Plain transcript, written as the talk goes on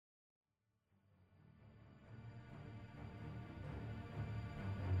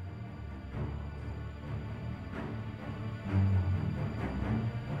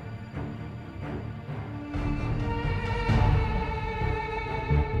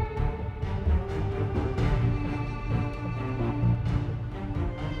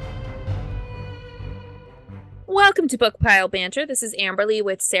Welcome to Book Pile Banter. This is Amberlee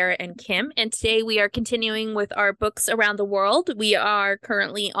with Sarah and Kim, and today we are continuing with our books around the world. We are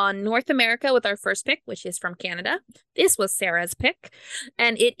currently on North America with our first pick, which is from Canada. This was Sarah's pick,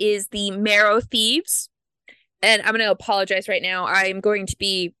 and it is the Marrow Thieves. And I'm going to apologize right now. I'm going to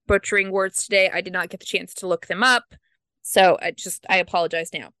be butchering words today. I did not get the chance to look them up, so I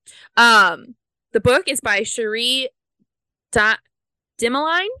apologize now. The book is by Cherie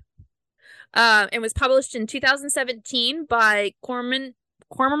Dimaline. And was published in 2017 by Cormorant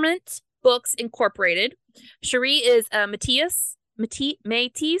Books Incorporated. Cherie is a Métis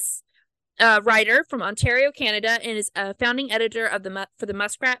writer from Ontario, Canada, and is a founding editor of for the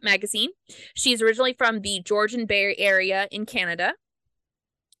Muskrat magazine. She's originally from the Georgian Bay Area in Canada.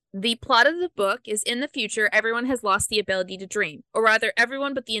 The plot of the book is, in the future, everyone has lost the ability to dream, or rather,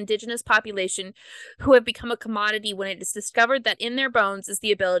 everyone but the indigenous population, who have become a commodity when it is discovered that in their bones is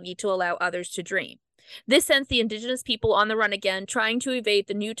the ability to allow others to dream. This sends the indigenous people on the run again, trying to evade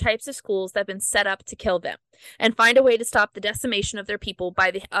the new types of schools that have been set up to kill them, and find a way to stop the decimation of their people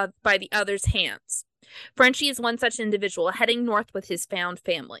by the other's hands. Frenchie is one such individual, heading north with his found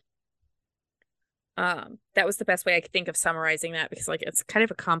family. That was the best way I could think of summarizing that, because it's kind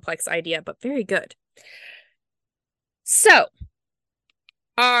of a complex idea, but very good. So,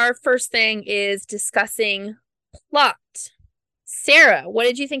 our first thing is discussing plot. Sarah, what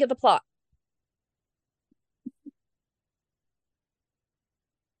did you think of the plot?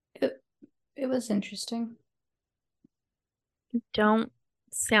 It was interesting. You don't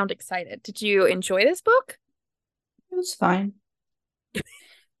sound excited. Did you enjoy this book? It was fine.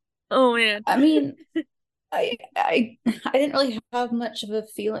 Oh man. I mean, I didn't really have much of a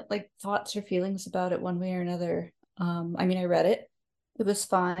feeling, like thoughts or feelings about it one way or another. I mean, I read it. It was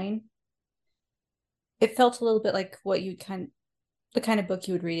fine. It felt a little bit like the kind of book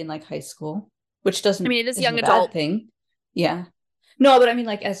you would read in like high school, which I mean, it is isn't young a adult. bad thing. Yeah. No, but I mean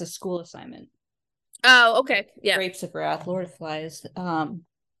like as a school assignment. Oh, okay. Like Yeah. Grapes of Wrath, Lord of Flies. I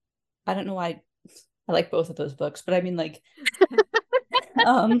don't know why I like both of those books, but I mean like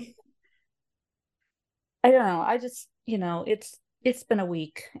um I don't know. I just, it's been a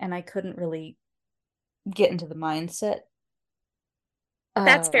week and I couldn't really get into the mindset.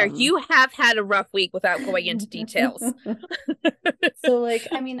 That's fair. Um You have had a rough week without going into details. so like,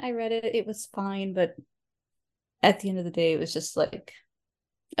 I mean, I read it, it was fine, but at the end of the day, it was just like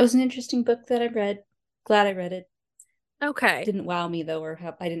it was an interesting book that I read. Glad I read it. Okay. Didn't wow me though,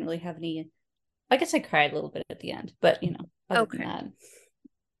 I didn't really have any. I guess I cried a little bit at the end, but other than Okay. that,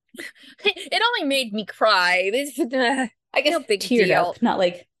 It only made me cry. I guess No big teared deal. up, not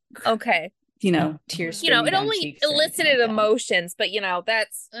like Okay. tears streaming It down only cheeks or anything elicited like that. emotions, but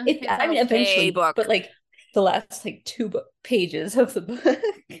that's It, it's I an mean, okay eventually, but book. like the last like two pages of the book.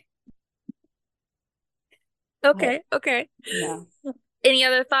 Okay, But okay. yeah. Any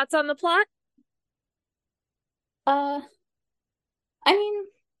other thoughts on the plot? Uh, I mean,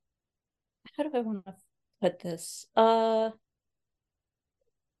 how do I want to put this? Fuck,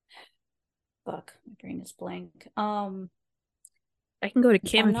 my brain is blank. I can go to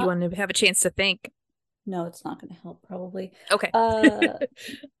Kim I'm if you not. want to have a chance to think. No, it's not going to help. Probably. Okay. Uh,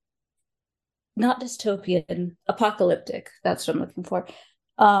 not dystopian, apocalyptic. That's what I'm looking for.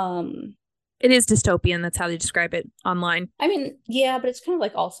 Um, It is dystopian. That's how they describe it online. I mean, yeah, but it's kind of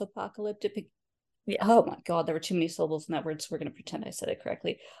like also apocalyptic. Yeah. Oh my God, there were too many syllables in that word, so we're going to pretend I said it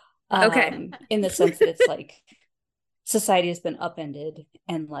correctly. Okay. In the sense that it's like society has been upended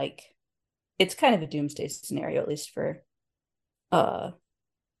and like it's kind of a doomsday scenario, at least for uh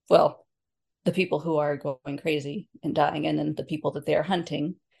well, the people who are going crazy and dying, and then the people that they are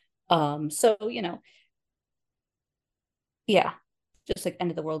hunting. So yeah, just like end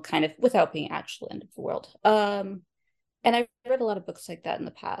of the world kind of without being actual end of the world. And I read a lot of books like that in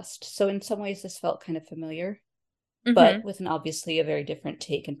the past. So in some ways this felt kind of familiar, Mm-hmm. but with an obviously a very different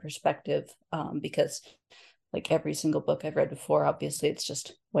take and perspective. Because like every single book I've read before, obviously it's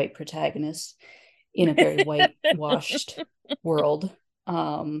just white protagonists in a very whitewashed world.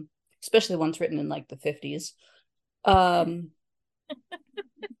 Especially ones written in like the 50s. Um,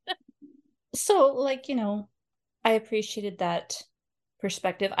 so like, I appreciated that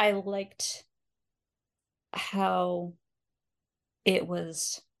perspective. I liked how it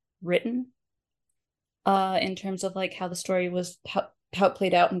was written, in terms of like how the story was, how it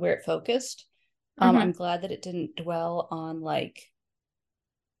played out and where it focused. Mm-hmm. I'm glad that it didn't dwell on like,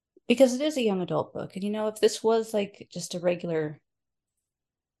 because it is a young adult book, and if this was like just a regular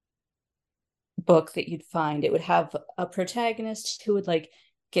book that you'd find, it would have a protagonist who would like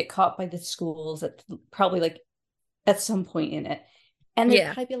get caught by the schools at probably like at some point in it, And there'd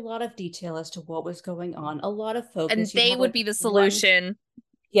Yeah. probably be a lot of detail as to what was going on, a lot of And focus. You'd they have would like be the one, solution.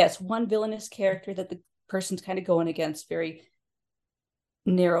 yes, one villainous character that the person's kind of going against, very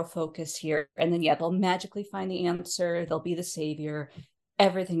narrow focus here. And then, yeah, they'll magically find the answer. They'll be the savior.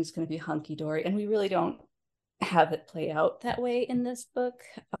 Everything's going to be hunky dory. And we really don't have it play out that way in this book.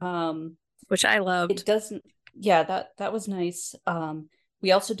 Which I loved. It doesn't, yeah, that was nice.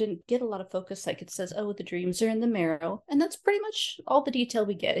 We also didn't get a lot of focus. Like it says, oh, the dreams are in the marrow. And that's pretty much all the detail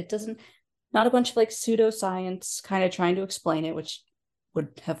we get. It doesn't, not a bunch of like pseudoscience kind of trying to explain it, which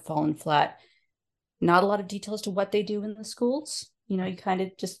would have fallen flat. Not a lot of details to what they do in the schools. You know, you kind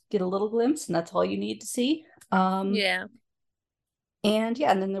of just get a little glimpse and that's all you need to see. Yeah. And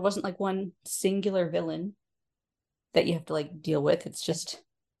yeah, and then there wasn't like one singular villain that you have to like deal with. It's just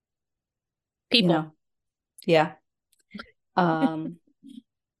People. You know, yeah.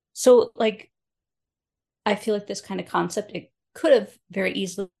 So like I feel like this kind of concept, it could have very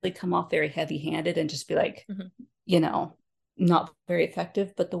easily come off very heavy-handed and just be like, you know, not very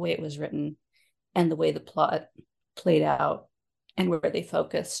effective, but the way it was written and the way the plot played out and where they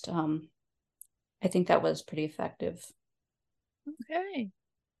focused, I think that was pretty effective. Okay.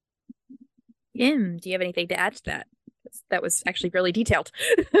 Kim, do you have anything to add to that? That was actually really detailed.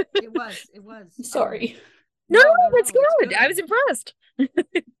 It was. Sorry. No, it's good. I was impressed.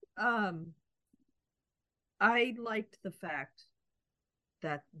 I liked the fact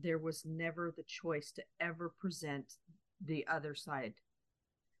that there was never the choice to ever present the other side.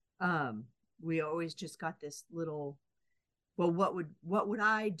 We always just got this little, well, what would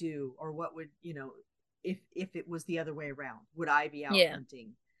I do, or what would, you know, if it was the other way around, would I be out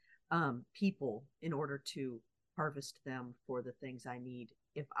hunting people in order to harvest them for the things I need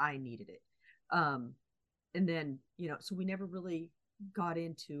if I needed it. And then, you know, so we never really got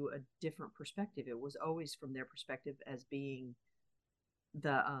into a different perspective. It was always from their perspective as being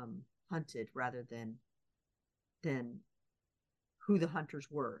the hunted rather than who the hunters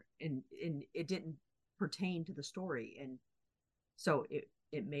were. And it didn't pertain to the story. And so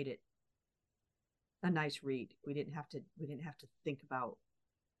it made it a nice read. We didn't have to think about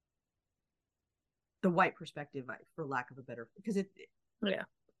the white perspective, for lack of a better, because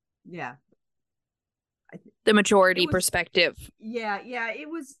yeah, the majority perspective. Yeah, it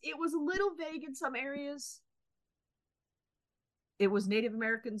was a little vague in some areas. It was Native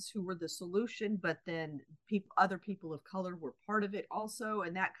Americans who were the solution, but then other people of color were part of it also,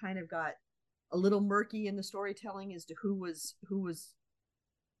 and that kind of got a little murky in the storytelling as to who was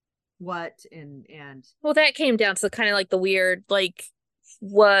what. And well, that came down to kind of like the weird, like,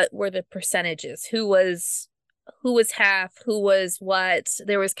 what were the percentages? Who was half? Who was what?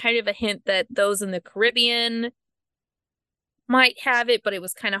 There was kind of a hint that those in the Caribbean might have it, but it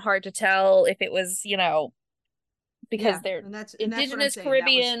was kind of hard to tell if it was, you know, because they're indigenous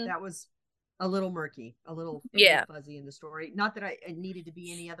Caribbean. That was a little murky, a little fuzzy in the story. Not that it needed to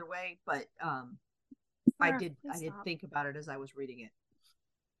be any other way, but I did think about it as I was reading it.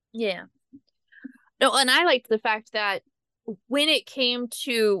 Yeah. No, and I liked the fact that when it came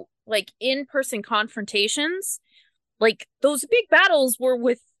to like in-person confrontations, like those big battles were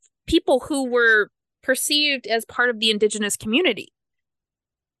with people who were perceived as part of the indigenous community.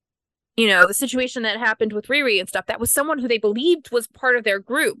 You know, the situation that happened with Riri and stuff, that was someone who they believed was part of their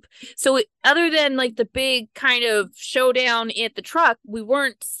group. So other than like the big kind of showdown at the truck, we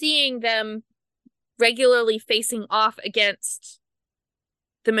weren't seeing them regularly facing off against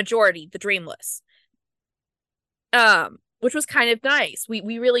the majority, the Dreamless. Which was kind of nice.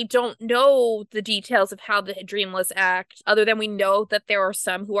 We really don't know the details of how the Dreamless act, other than we know that there are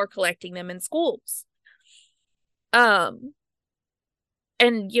some who are collecting them in schools. And,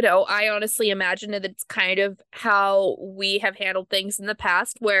 you know, I honestly imagine that it's kind of how we have handled things in the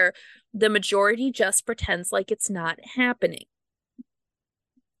past, where the majority just pretends like it's not happening.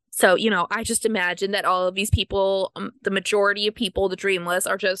 So, you know, I just imagine that all of these people, the majority of people, the Dreamless,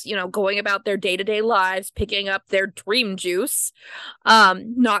 are just, you know, going about their day-to-day lives, picking up their dream juice,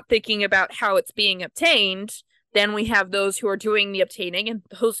 not thinking about how it's being obtained. Then we have those who are doing the obtaining and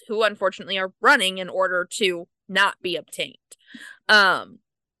those who unfortunately are running in order to not be obtained.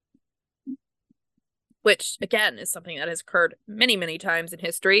 Which, again, is something that has occurred many, many times in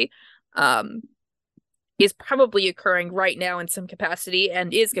history. Is probably occurring right now in some capacity,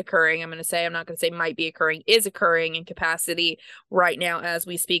 and is occurring, I'm not going to say might be occurring, is occurring in capacity right now as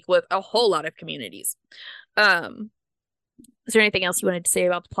we speak with a whole lot of communities. Is there anything else you wanted to say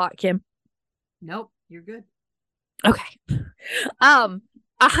about the plot, Kim? Nope, you're good. Okay.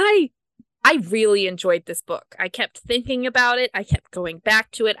 I really enjoyed this book. I kept thinking about it. I kept going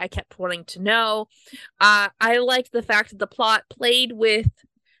back to it. I kept wanting to know. I liked the fact that the plot played with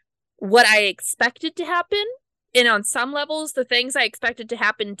what I expected to happen. And on some levels, the things I expected to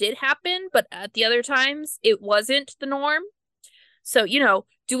happen did happen, but at the other times, it wasn't the norm. So,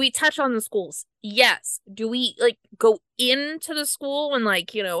 do we touch on the schools? Yes. Do we, go into the school and,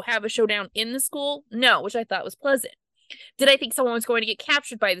 have a showdown in the school? No, which I thought was pleasant. Did I think someone was going to get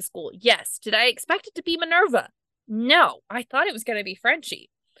captured by the school? Yes. Did I expect it to be Minerva? No. I thought it was going to be Frenchie.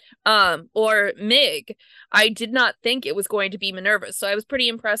 Or Mig. I did not think it was going to be Minerva, so I was pretty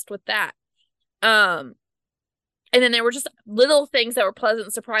impressed with that. And then there were just little things that were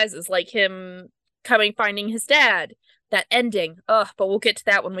pleasant surprises, like him finding his dad, that ending. But we'll get to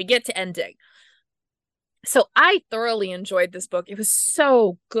that when we get to ending. So I thoroughly enjoyed this book. It was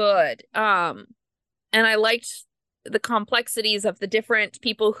so good. And I liked the complexities of the different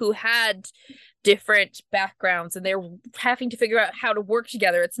people who had different backgrounds, and they're having to figure out how to work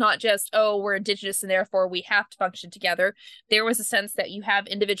together. It's not just, we're indigenous and therefore we have to function together. There was a sense that you have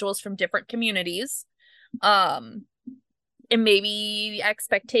individuals from different communities, and maybe the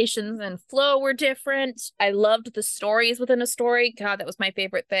expectations and flow were different. I loved the stories within a story. God, that was my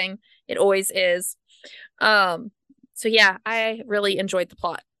favorite thing. It always is. So yeah, I really enjoyed the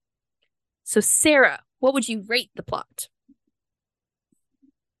plot. So Sarah, what would you rate the plot?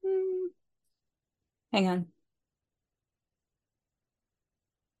 Hang on.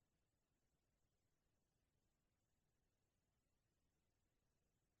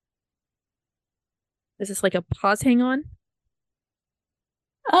 Is this like a pause hang on?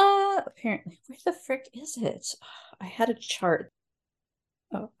 Apparently. Where the frick is it? I had a chart.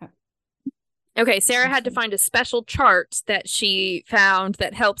 Oh. Okay, Sarah had to find a special chart that she found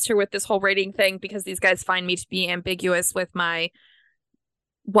that helps her with this whole rating thing, because these guys find me to be ambiguous with my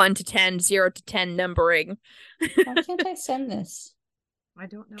 1 to 10, 0 to 10 numbering. Why can't I send this? I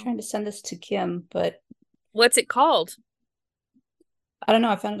don't know. I'm trying to send this to Kim, but... What's it called? I don't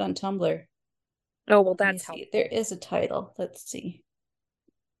know. I found it on Tumblr. Oh, well, that's helpful. There is a title. Let's see.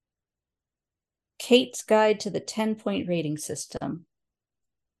 Kate's Guide to the 10-Point Rating System.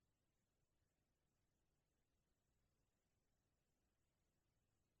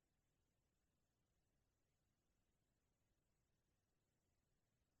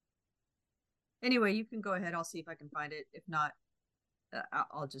 Anyway, you can go ahead. I'll see if I can find it. If not,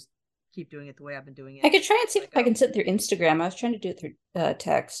 I'll just keep doing it the way I've been doing it. I could try and see if I can send it through Instagram. I was trying to do it through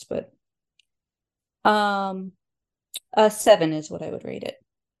text, but a 7 is what I would rate it.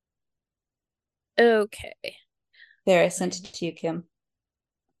 Okay. There, I sent it to you, Kim.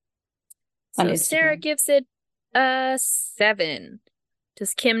 So Sarah gives it a 7.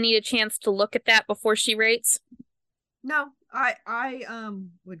 Does Kim need a chance to look at that before she rates? No, I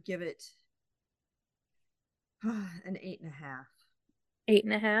would give it an 8.5.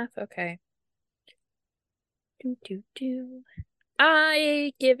 8.5. Okay.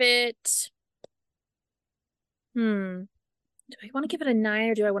 I give it. Do I want to give it a 9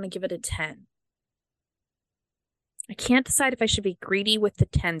 or do I want to give it a 10? I can't decide if I should be greedy with the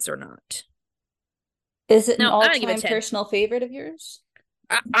 10s or not. Is it an all-time personal favorite of yours?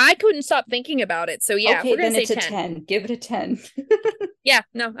 I couldn't stop thinking about it. So yeah, okay, then it's a 10. Give it a 10. Yeah,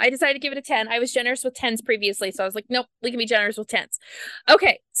 no, I decided to give it a 10. I was generous with 10s previously, so I was like, nope, we can be generous with 10s.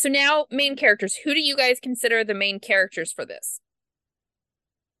 Okay, so now main characters. Who do you guys consider the main characters for this?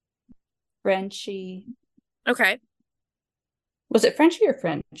 Frenchie. Okay. Was it Frenchie or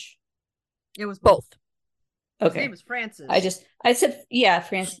French? It was both. Okay. His name was Francis. I said, yeah,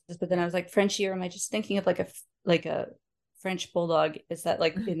 Francis, but then I was like, Frenchie, or am I just thinking of like a French bulldog? Is that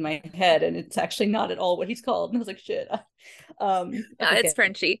like in my head, and it's actually not at all what he's called? And I was like, shit. It's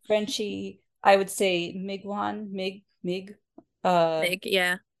Frenchie. Frenchie. I would say Mig. Mig,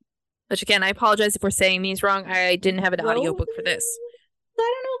 yeah. Which again, I apologize if we're saying these wrong. I didn't have an audiobook for this.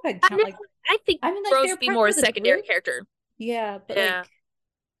 I don't know if I'd count I think Rose would be more a secondary character. Yeah, but like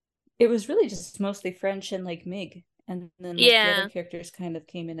it was really just mostly French and like Mig, and then the other characters kind of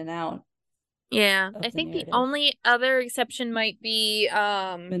came in and out. Yeah, I think the only other exception might be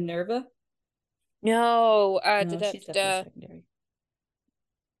Minerva. No, she's definitely secondary.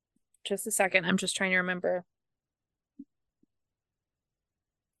 Just a second, I'm just trying to remember.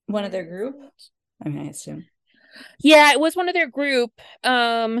 One of their group? I mean, I assume. Yeah, it was one of their group.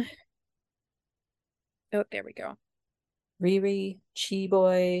 Oh, there we go. Riri, Chi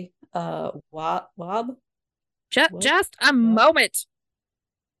Boy, Wob. Just a moment.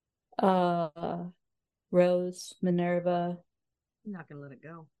 Rose, Minerva. I'm not gonna let it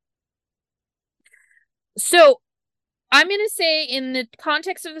go. So I'm going to say in the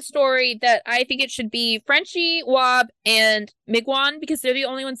context of the story that I think it should be Frenchie, Wob, and Migwan because they're the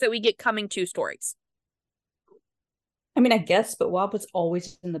only ones that we get coming to stories. I mean, I guess, but Wob was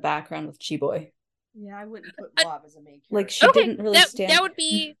always in the background with Chi-Boy. Yeah, I wouldn't put Wob as a main character. Like, she didn't really stand...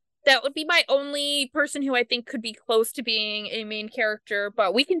 That would be my only person who I think could be close to being a main character,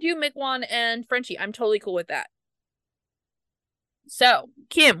 but we can do Migwan and Frenchie. I'm totally cool with that. So,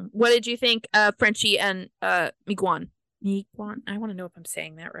 Kim, what did you think of Frenchie and Migwan? Migwan? I want to know if I'm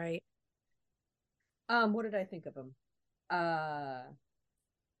saying that right. What did I think of them? I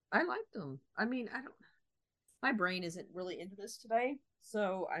liked them. I mean, my brain isn't really into this today,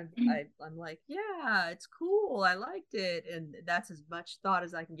 so I'm like, yeah, it's cool. I liked it, and that's as much thought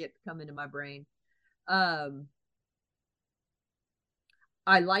as I can get to come into my brain. I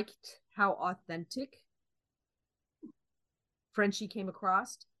liked how authentic Frenchie came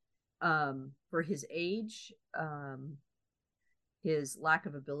across for his age, his lack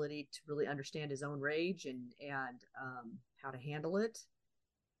of ability to really understand his own rage and how to handle it,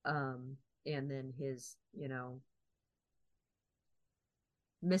 and then his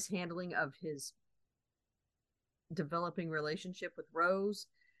mishandling of his developing relationship with Rose.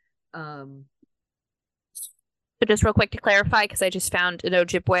 So just real quick to clarify, because I just found an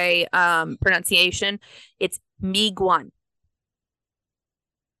Ojibwe pronunciation, it's Migwan.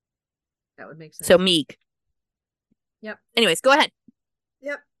 That would make sense. So Meeg. Yep. Anyways, go ahead.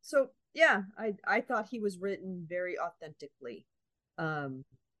 Yep. So yeah, I thought he was written very authentically.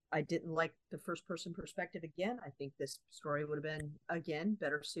 I didn't like the first person perspective again. I think this story would have been again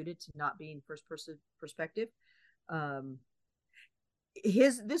better suited to not being first person perspective.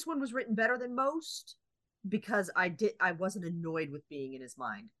 This one was written better than most because I wasn't annoyed with being in his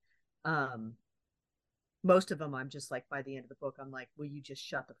mind. Most of them I'm just like, by the end of the book I'm like, will you just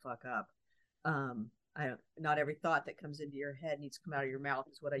shut the fuck up? Not every thought that comes into your head needs to come out of your mouth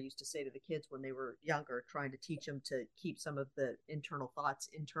is what I used to say to the kids when they were younger, trying to teach them to keep some of the internal thoughts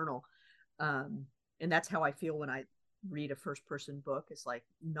internal. And that's how I feel when I read a first person book. It's like,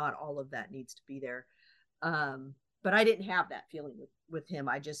 not all of that needs to be there. But I didn't have that feeling with him.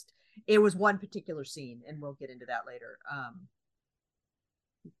 It was one particular scene, and we'll get into that later,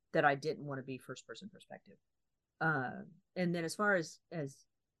 that I didn't want to be first person perspective. And then as far as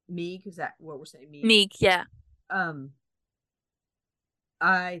Meeg, is that what we're saying? Meeg, yeah.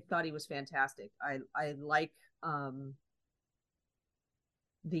 I thought he was fantastic. I like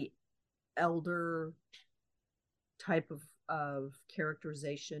the elder type of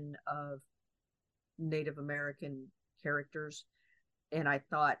characterization of Native American characters, and I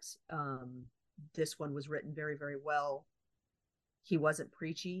thought this one was written very, very well. He wasn't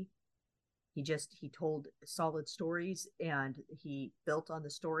preachy. He told solid stories, and he built on the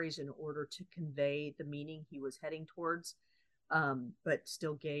stories in order to convey the meaning he was heading towards, but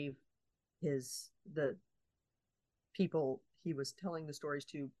still gave the people he was telling the stories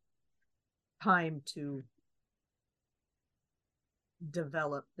to time to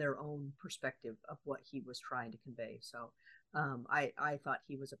develop their own perspective of what he was trying to convey. So I thought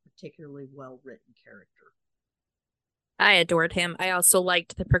he was a particularly well-written character. I adored him. I also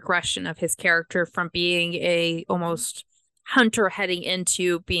liked the progression of his character from being a almost hunter heading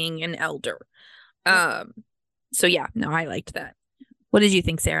into being an elder. So yeah, no, I liked that. What did you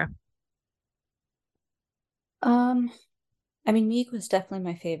think, Sarah? I mean, Meeg was definitely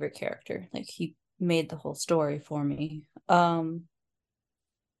my favorite character. Like, he made the whole story for me.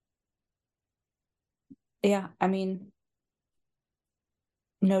 Yeah, I mean,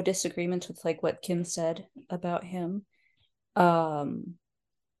 no disagreements with like what Kim said about him. I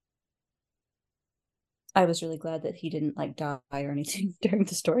was really glad that he didn't like die or anything during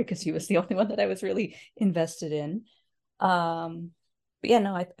the story, because he was the only one that I was really invested in. But yeah,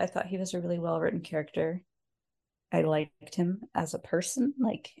 no, I thought he was a really well-written character. I liked him as a person,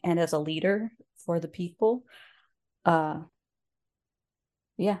 like, and as a leader for the people. Yeah,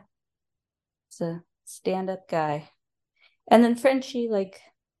 it's a stand-up guy. And then Frenchie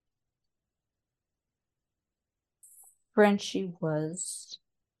was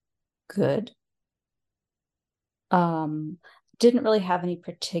good. Didn't really have any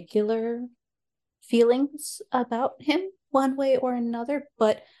particular feelings about him one way or another,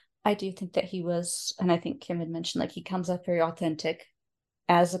 but I do think that he was, and I think Kim had mentioned, like, he comes up very authentic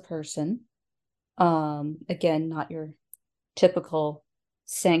as a person. Again, not your typical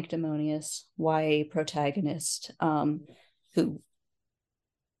sanctimonious YA protagonist who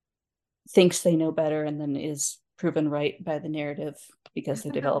thinks they know better and then is proven right by the narrative because they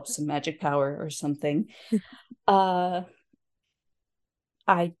develop some magic power or something. I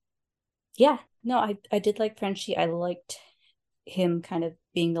Yeah, no, I did like Frenchie. I liked him kind of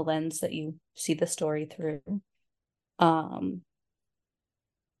being the lens that you see the story through. Um,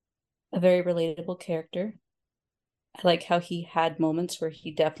 a very relatable character. I like how he had moments where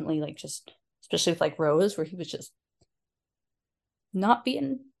he definitely like just, especially with like Rose, where he was just not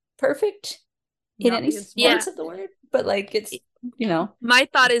being perfect in Not any being smart. sense of the word, but like it's, you know. My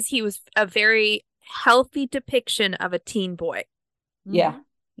thought is he was a very healthy depiction of a teen boy. Yeah,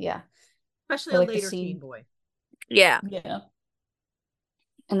 yeah. Especially I a like the later scene. teen boy. Yeah. Yeah.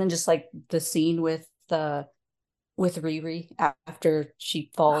 And then just like the scene with Riri after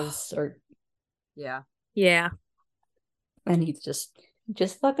she falls or Yeah. Yeah. and he just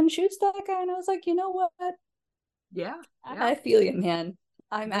fucking shoots that guy, and I was like, you know what? Yeah. I feel you, man.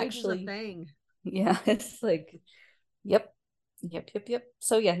 I'm Rage is a actually thing. yeah, it's like yep. Yep.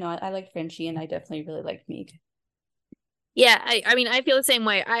 So yeah, no, I like Frenchie and I definitely really like Meek. Yeah, I mean I feel the same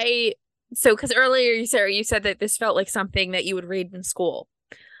way. So because earlier you said that this felt like something that you would read in school.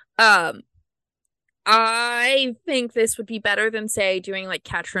 Um I think this would be better than say doing like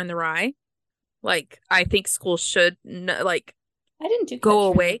Catcher in the Rye. Like I think schools should like I didn't do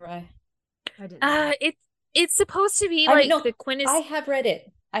go Catcher in the away. Rye. I didn't know. It's supposed to be I mean, like no, the Quinn I is have read it.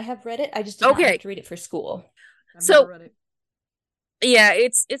 I have read it. I just did not have okay. to read it for school. I've never So read it. yeah,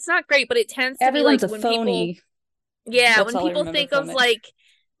 it's not great, but it tends to be like Everyone's a when people phony. yeah, That's when all I people remember think from of it.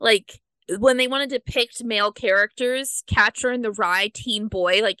 like when they want to depict male characters, Catcher in the Rye teen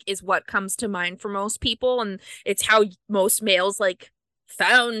boy like is what comes to mind for most people, and it's how most males like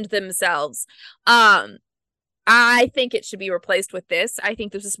found themselves. Um I think it should be replaced with this. I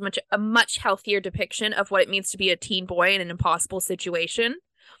think this is a much healthier depiction of what it means to be a teen boy in an impossible situation.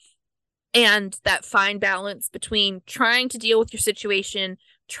 And that fine balance between trying to deal with your situation,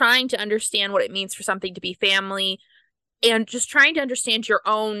 trying to understand what it means for something to be family, and just trying to understand your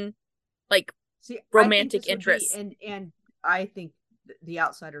own like romantic interests. And I think The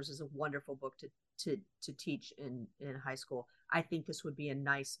Outsiders is a wonderful book to teach in high school. I think this would be a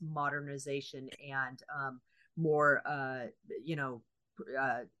nice modernization and more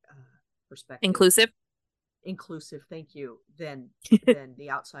perspective inclusive, thank you, than The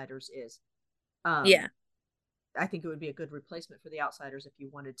Outsiders is. Yeah. I think it would be a good replacement for The Outsiders if you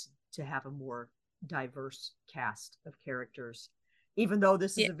wanted to have a more diverse cast of characters, even though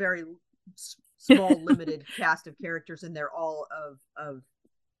this is a very small limited cast of characters and they're all of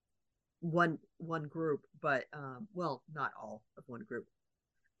one group, but well, not all of one group,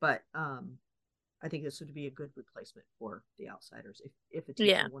 but I think this would be a good replacement for The Outsiders if a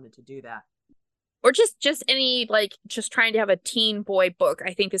teacher wanted to do that. Or just any like just trying to have a teen boy book.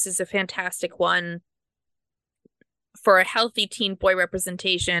 I think this is a fantastic one for a healthy teen boy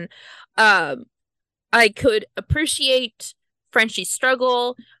representation. I could appreciate Frenchie's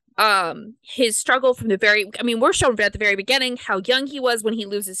struggle. His struggle from we're shown at the very beginning how young he was when he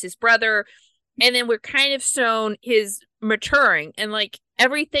loses his brother, and then we're kind of shown his maturing, and like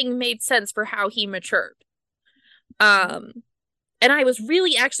everything made sense for how he matured. And I was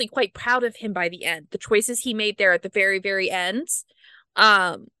really actually quite proud of him by the end. The choices he made there at the very, very end.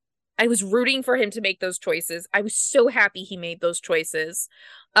 I was rooting for him to make those choices. I was so happy he made those choices.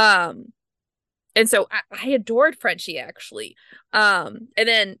 And so I adored Frenchie actually. And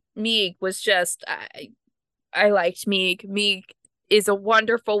then Meeg was just I liked Meeg. Meeg is a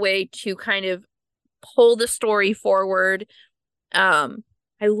wonderful way to kind of pull the story forward. I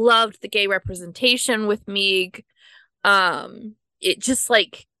loved the gay representation with Meeg. It just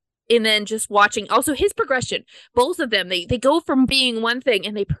like and then just watching also his progression, both of them, they go from being one thing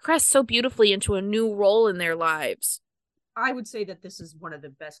and they progress so beautifully into a new role in their lives. I would say that this is one of the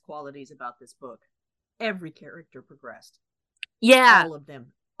best qualities about this book. Every character progressed. Yeah.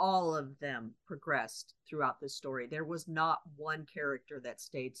 All of them progressed throughout this story. There was not one character that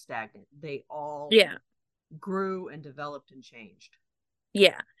stayed stagnant. They all grew and developed and changed.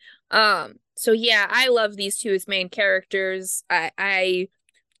 Yeah. So yeah, I love these two as main characters. I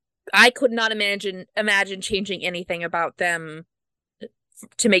could not imagine changing anything about them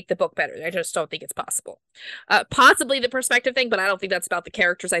to make the book better. I just don't think it's possible. Possibly the perspective thing, but I don't think that's about the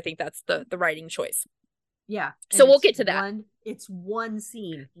characters. I think that's the writing choice. Yeah. So we'll get to that. It's one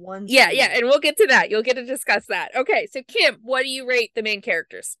scene. Yeah, and we'll get to that. You'll get to discuss that. Okay, so Kim, what do you rate the main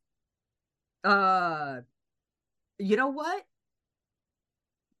characters? You know what?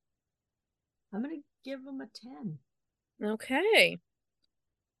 I'm gonna give them a 10. Okay.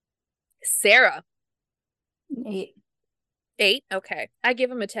 Sarah. 8. 8? Okay. I give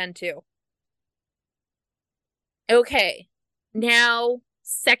him a 10 too. Okay. Now,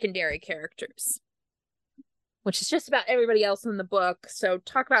 secondary characters. which is just about everybody else in the book. So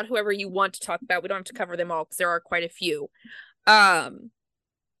talk about whoever you want to talk about. We don't have to cover them all because there are quite a few.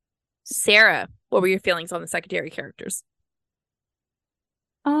 Sarah, what were your feelings on the secondary characters?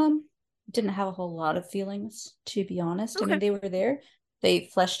 Didn't have a whole lot of feelings, to be honest. Okay. I mean, they were there. They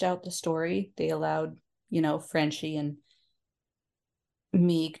fleshed out the story. They allowed, Frenchie and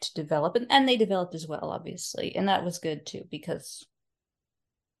Meeg to develop, and they developed as well, obviously. And that was good too, because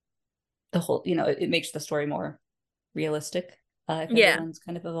the whole, it makes the story more realistic. If everyone's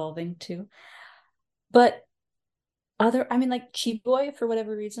kind of evolving too. But like Cheap Boy, for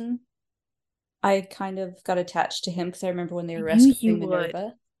whatever reason, I kind of got attached to him because I remember when they were rescuing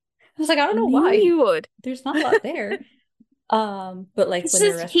Minerva. I was like, I don't know why. You would. There's not a lot there. But like it's when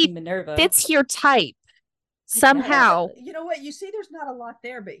they're rescuing Minerva, fits your type somehow. You know what? You say there's not a lot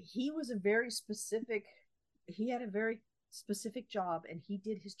there, but he was he had a very specific job, and he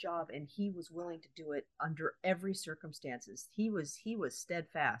did his job, and he was willing to do it under every circumstances. He was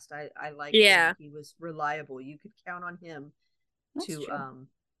steadfast. I like him. He was reliable. You could count on him to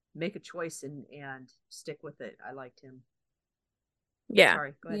make a choice and stick with it. I liked him. Yeah.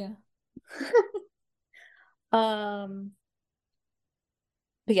 Sorry, go ahead. Yeah.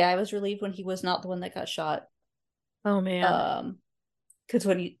 But yeah, I was relieved when he was not the one that got shot. Oh man. Because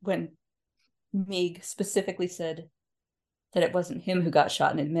when Meeg specifically said that it wasn't him who got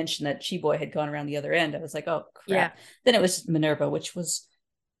shot and had mentioned that Chi-Boy had gone around the other end, I was like, oh crap. Yeah. Then it was Minerva, which was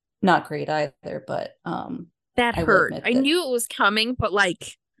not great either, but that hurt. I knew it was coming, but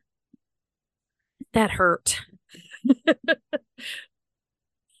like that hurt.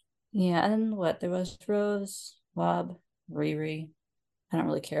 Yeah, and what? There was Rose, Wob, Riri. I don't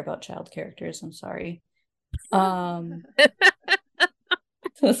really care about child characters, I'm sorry. So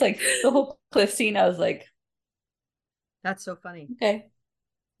it's like the whole cliff scene, I was like, that's so funny. Okay.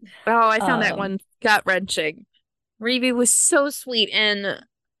 Oh, I found that one gut-wrenching. Riri was so sweet, and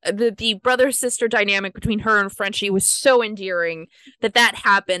the brother-sister dynamic between her and Frenchie was so endearing that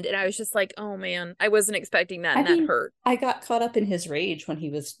happened, and I was just like, oh man, I wasn't expecting that, and that hurt. I got caught up in his rage when he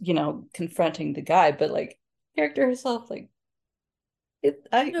was, confronting the guy, but like character herself, like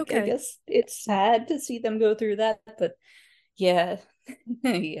I guess it's sad to see them go through that, but yeah.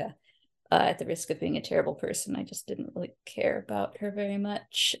 Yeah. At the risk of being a terrible person, I just didn't really care about her very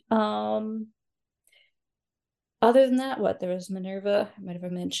much. Other than that, there was Minerva. I might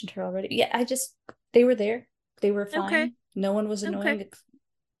have mentioned her already. Yeah, they were there. They were fine. Okay. No one was annoying. Okay.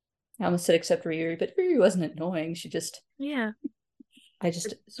 I almost said except Riri, but Riri wasn't annoying. She just... Yeah. I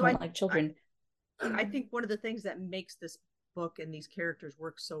just don't like children. I think one of the things that makes this book and these characters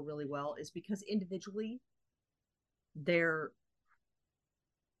work so really well is because individually, there's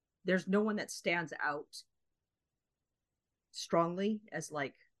no one that stands out strongly as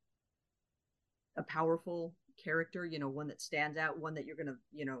like a powerful character, one that stands out, one that you're going to,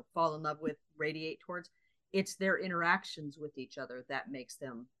 fall in love with, radiate towards. It's their interactions with each other that makes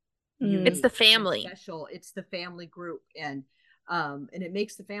them unique. It's the family. Special. It's the family group. And it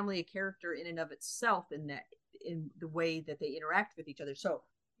makes the family a character in and of itself in the way that they interact with each other. So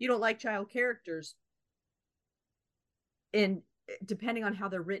you don't like child characters, and depending on how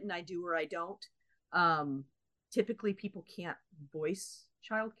they're written, I do or I don't. Typically people can't voice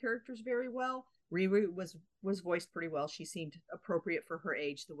child characters very well. Riri was voiced pretty well. She seemed appropriate for her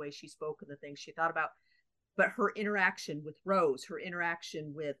age, the way she spoke and the things she thought about. But her interaction with Rose, her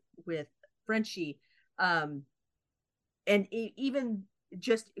interaction with Frenchie, and even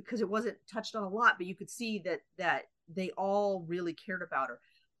just because it wasn't touched on a lot, but you could see that they all really cared about her.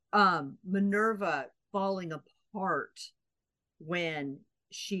 Minerva falling apart when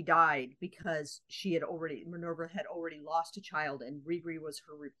she died because Minerva had already lost a child and Riri was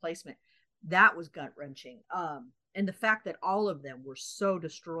her replacement. That was gut-wrenching. And the fact that all of them were so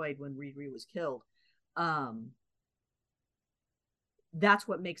destroyed when Riri was killed, that's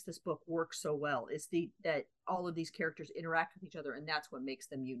what makes this book work so well, is that all of these characters interact with each other, and that's what makes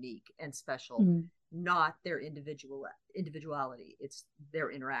them unique and special. Not their individuality, it's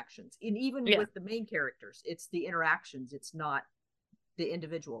their interactions. And even with the main characters, it's the interactions, it's not the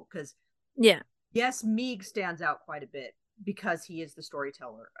individual. Because yes, Meeg stands out quite a bit because he is the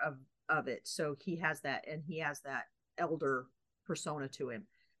storyteller of it, so he has that, and he has that elder persona to him.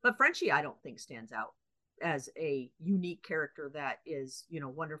 But Frenchie, I don't think stands out as a unique character that is,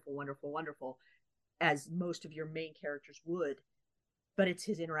 wonderful, as most of your main characters would. But it's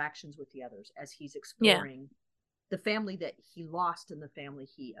his interactions with the others as he's exploring the family that he lost and the family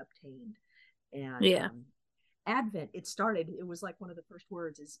he obtained. And Advent, it was like one of the first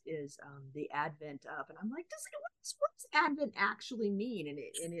words is the advent of, and I'm like, what's Advent actually mean? And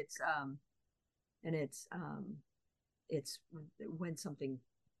it's and it's when something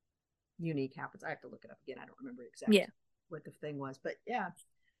unique happens. I have to look it up again. I don't remember exactly what the thing was, but yeah,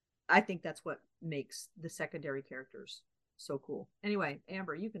 I think that's what makes the secondary characters so cool. Anyway,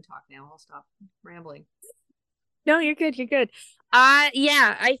 Amber, you can talk now. I'll stop rambling. No, you're good. You're good.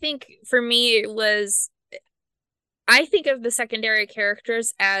 Yeah, I think for me it was, I think of the secondary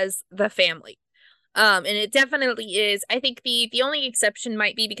characters as the family. And it definitely is. I think the only exception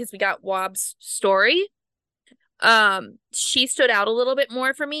might be because we got Wobb's story. She stood out a little bit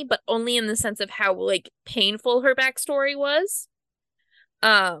more for me, but only in the sense of how like painful her backstory was.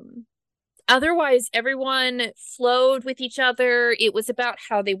 Otherwise, everyone flowed with each other. It was about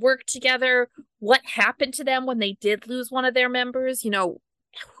how they worked together, what happened to them when they did lose one of their members,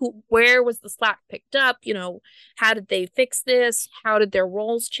 where was the slack picked up, how did they fix this? How did their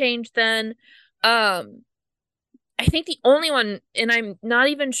roles change then? I think the only one, and I'm not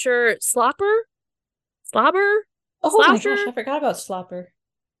even sure, Slobber? Oh my gosh, I forgot about Slobber.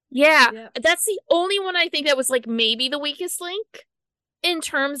 Yeah, that's the only one I think that was like maybe the weakest link in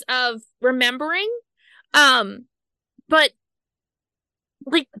terms of remembering. But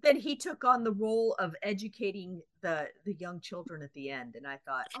like then he took on the role of educating the young children at the end, and I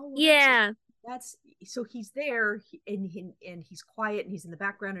thought, oh well, that's so he's there and he's quiet and he's in the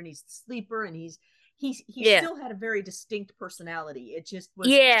background and he's the sleeper and he still had a very distinct personality. It just was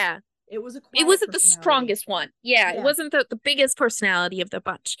it wasn't the strongest one. It wasn't the biggest personality of the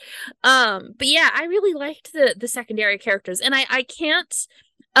bunch. But yeah, I really liked the secondary characters, and I can't,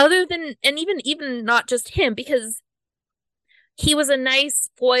 other than, and even not just him, because he was a nice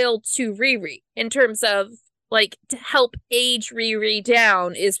foil to Riri in terms of like to help age Riri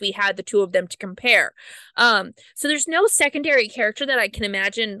down, is we had the two of them to compare. So there's no secondary character that I can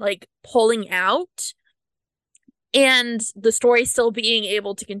imagine like pulling out and the story still being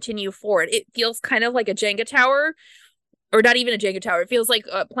able to continue forward. It feels kind of like a Jenga tower, or not even a Jenga tower. It feels like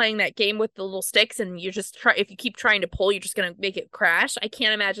playing that game with the little sticks, and you just if you keep trying to pull, you're just going to make it crash. I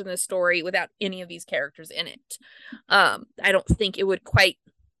can't imagine this story without any of these characters in it. I don't think it would quite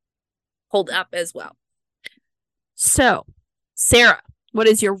hold up as well. So, Sarah, what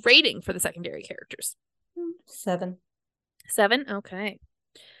is your rating for the secondary characters? 7. 7? Okay.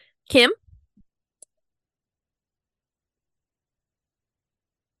 Kim?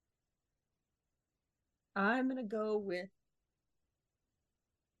 I'm going to go with,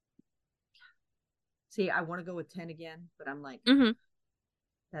 see, I want to go with 10 again, but I'm like, I'm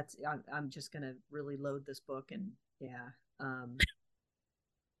just going to really load this book, and I'm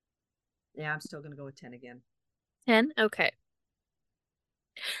still going to go with 10 again. 10? Okay.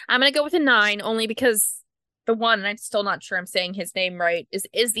 I'm going to go with a 9, only because the one, and I'm still not sure I'm saying his name right,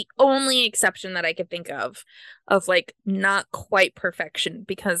 is the only exception that I could think of like not quite perfection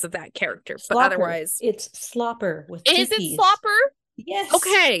because of that character. Slopper. But otherwise, it's Slopper with is two it P's. Slopper? Yes.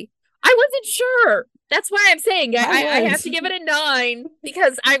 Okay. I wasn't sure. That's why I'm saying I have to give it a 9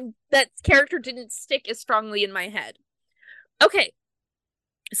 because that character didn't stick as strongly in my head. Okay.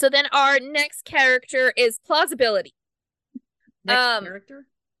 So then our next character is plausibility. Next character?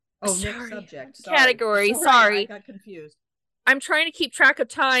 Oh, sorry. Next subject. Sorry. Category. Sorry. I got confused. I'm trying to keep track of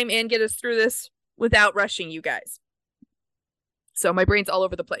time and get us through this without rushing you guys. So my brain's all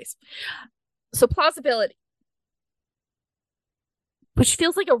over the place. So plausibility, which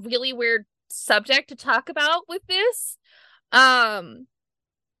feels like a really weird subject to talk about with this. So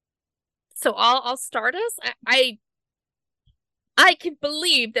I'll start us. I can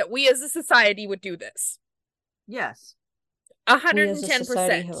believe that we as a society would do this. Yes. 110%. We as a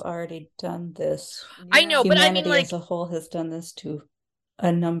society have already done this. I know, but I mean, like, humanity as a whole has done this to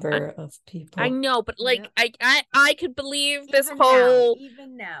a number of people. I know, but like, I could believe this whole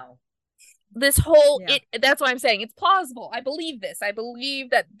even now. This whole that's why I'm saying it's plausible. I believe this. I believe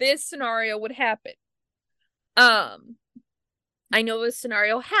that this scenario would happen. I know this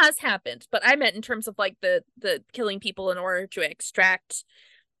scenario has happened, but I meant in terms of like the killing people in order to extract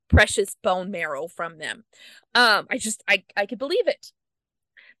precious bone marrow from them. I could believe it.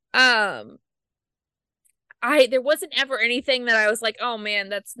 There wasn't ever anything that I was like, oh man,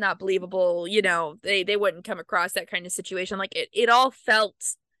 that's not believable. They wouldn't come across that kind of situation. Like it all felt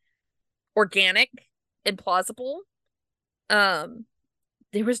organic and plausible. There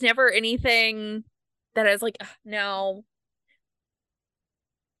was never anything that I was like, no,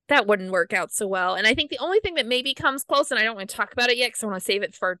 that wouldn't work out so well. And I think the only thing that maybe comes close, and I don't want to talk about it yet because I want to save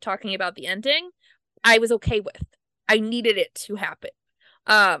it for talking about the ending, I was okay with. I needed it to happen.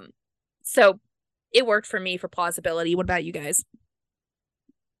 So it worked for me for plausibility. What about you guys?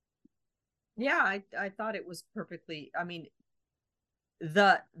 Yeah, I thought it was perfectly, I mean,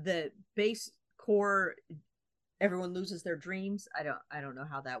 the base core, everyone loses their dreams. I don't know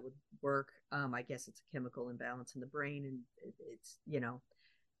how that would work. I guess it's a chemical imbalance in the brain, and it's,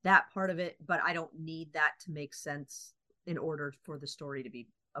 that part of it, but I don't need that to make sense in order for the story to be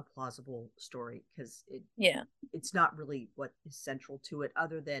a plausible story, because it's not really what is central to it,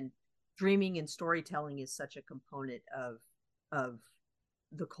 other than dreaming and storytelling is such a component of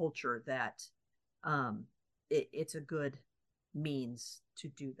the culture that it's a good means to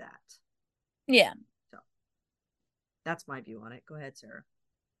do that. Yeah. So that's my view on it. Go ahead, Sarah.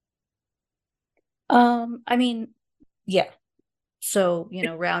 I mean, yeah. So,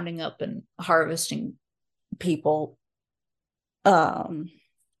 rounding up and harvesting people.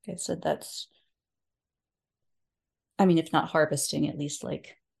 Okay, so that's, I mean, if not harvesting, at least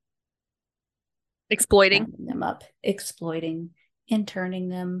like exploiting them up, exploiting, interning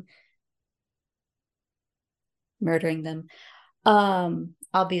them, murdering them.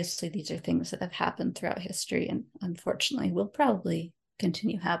 Obviously, these are things that have happened throughout history, and unfortunately will probably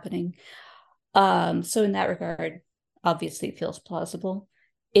continue happening. So in that regard, obviously it feels plausible.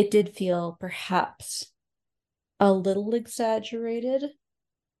 It did feel perhaps a little exaggerated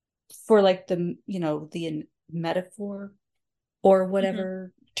for like the metaphor or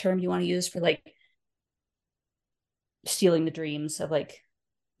whatever term you want to use for like stealing the dreams of like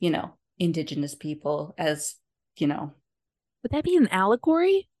indigenous people, as would that be an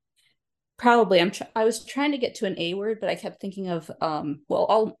allegory? Probably. I was trying to get to an A word, but I kept thinking of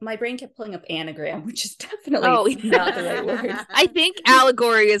my brain kept pulling up anagram, which is definitely not the right word. I think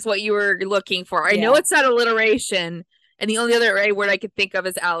allegory is what you were looking for. I know it's not alliteration, and the only other right word I could think of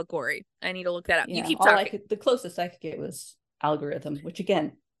is allegory. I need to look that up. You keep talking. The closest I could get was algorithm, which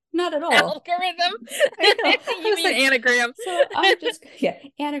again, not at all. Algorithm? I know. You mean anagram. So I'm just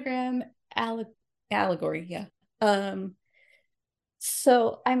anagram, allegory,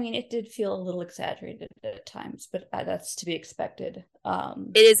 So, I mean, it did feel a little exaggerated at times, but that's to be expected.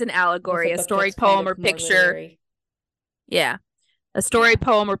 It is an allegory, a story, poem, or picture. Literary. Yeah. A story,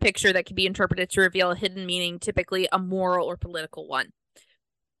 poem, or picture that can be interpreted to reveal a hidden meaning, typically a moral or political one.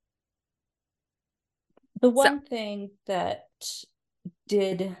 The one thing that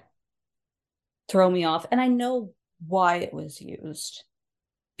did throw me off, and I know why it was used,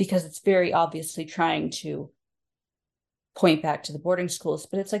 because it's very obviously trying to point back to the boarding schools,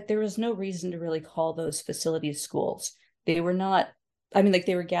 but it's like there was no reason to really call those facilities schools. They were not, I mean, like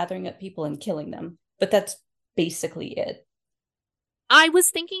they were gathering up people and killing them, but that's basically it. I was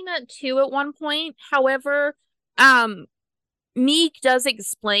thinking that too at one point. However, Meek does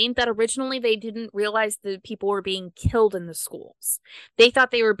explain that originally they didn't realize that people were being killed in the schools. They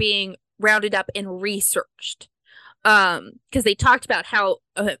thought they were being rounded up and researched. Because they talked about how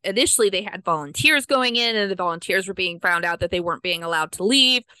initially they had volunteers going in, and the volunteers were being found out that they weren't being allowed to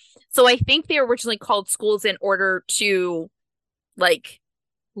leave. So I think they originally called schools in order to like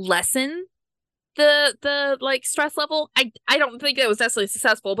lessen the like stress level. I don't think that was necessarily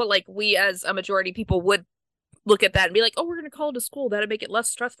successful, but like we as a majority people would look at that and be like, oh, we're gonna call it a school. That'd make it less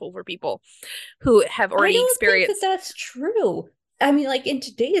stressful for people who have already experienced. That's true. I mean, like in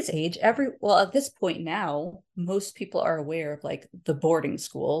today's age, at this point now, most people are aware of like the boarding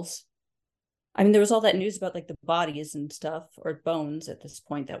schools. I mean, there was all that news about like the bodies and stuff, or bones at this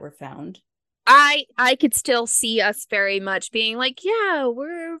point that were found. I could still see us very much being like, yeah,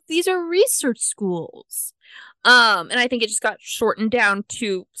 these are research schools. And I think it just got shortened down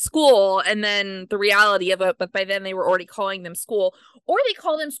to school, and then the reality of it, but by then they were already calling them school, or they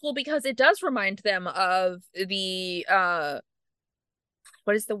call them school because it does remind them of the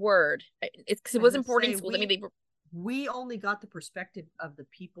what is the word? It's because it wasn't boarding schools. We only got the perspective of the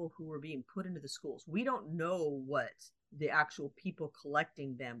people who were being put into the schools. We don't know what the actual people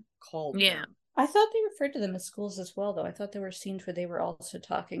collecting them called them. I thought they referred to them as schools as well, though. I thought there were scenes where they were also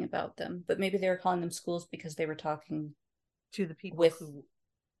talking about them, but maybe they were calling them schools because they were talking to the people who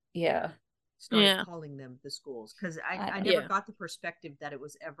started calling them the schools. Because I never got the perspective that it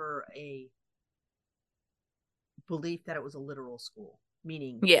was ever a belief that it was a literal school.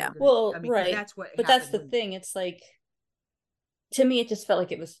 Meaning, right. That's what. But that's the thing. It's like, to me, it just felt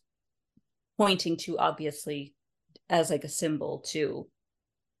like it was pointing to, obviously, as like a symbol to.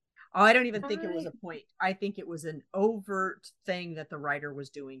 Oh, I don't even think it was a point. I think it was an overt thing that the writer was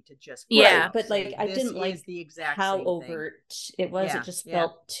doing to just. Yeah, but like I didn't like the exact how overt it was. It just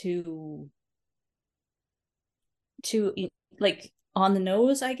felt too like on the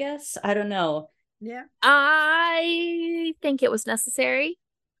nose, I guess. I don't know. Yeah. I think it was necessary.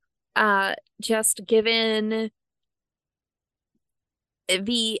 Just given at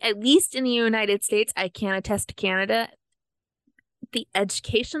least in the United States, I can't attest to Canada. the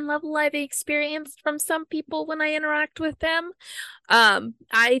education level I've experienced from some people when I interact with them.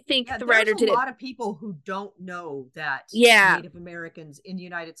 I think the writer did a lot of people who don't know that Native Americans in the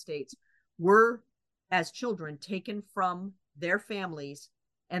United States were, as children, taken from their families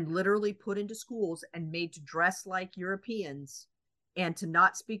and literally put into schools and made to dress like Europeans and to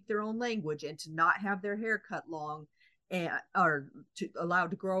not speak their own language and to not have their hair cut long and or to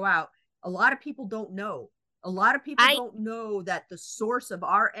allowed to grow out. A lot of people don't know. A lot of people don't know that the source of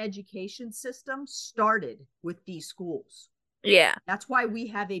our education system started with these schools. Yeah. That's why we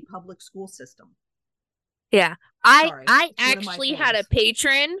have a public school system. Yeah. I actually had a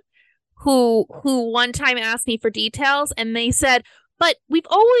patron who one time asked me for details, and they said, but we've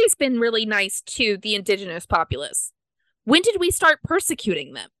always been really nice to the indigenous populace. When did we start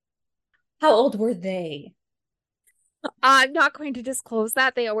persecuting them? How old were they? I'm not going to disclose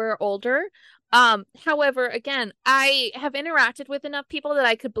that. They were older. However, again, I have interacted with enough people that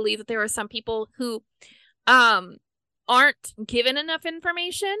I could believe that there are some people who aren't given enough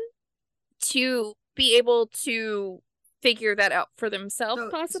information to be able to figure that out for themselves,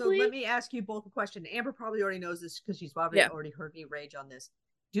 possibly. So let me ask you both a question. Amber probably already knows this because she's probably already heard me rage on this.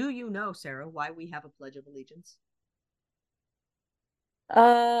 Do you know, Sarah, why we have a Pledge of Allegiance?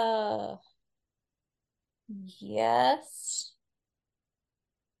 Yes.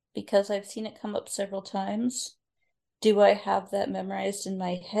 Because I've seen it come up several times. Do I have that memorized in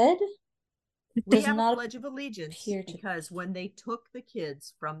my head? We have a Pledge of Allegiance because when they took the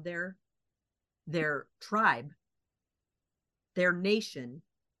kids from their tribe, their nation,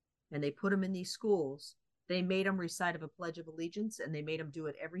 and they put them in these schools, they made them recite of a Pledge of Allegiance, and they made them do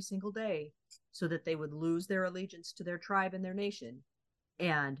it every single day so that they would lose their allegiance to their tribe and their nation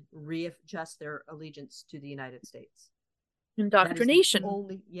and readjust their allegiance to the United States. Indoctrination.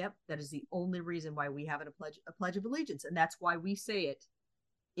 That is the only reason why we have a pledge of allegiance, and that's why we say it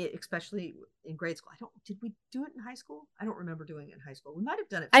especially in grade school. Did we do it in high school? I don't remember doing it in high school. We might have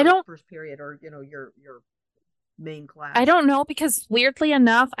done it for first period or your main class. I don't know, because weirdly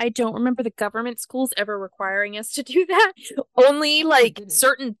enough, I don't remember the government schools ever requiring us to do that. Only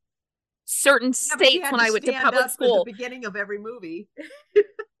certain states when I went to public school. At the beginning of every movie.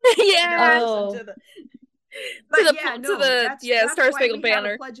 Yeah. That's Star Spangled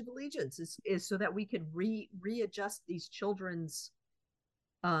Banner. Pledge of Allegiance is so that we could readjust these children's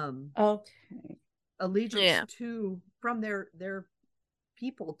allegiance from their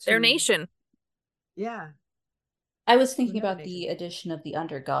people to their nation. Yeah. I was thinking about the addition of the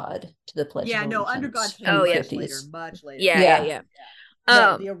Under God to the Pledge of Allegiance. Yeah, no, Under God came much later. Yeah.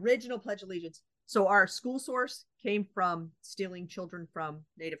 The original Pledge of Allegiance. So our school source came from stealing children from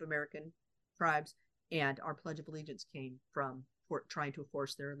Native American tribes, and our Pledge of Allegiance came from trying to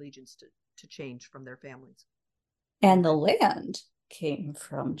force their allegiance to change from their families. And the land came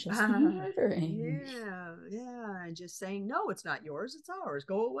from just murdering. Yeah, and just saying, no, it's not yours, it's ours.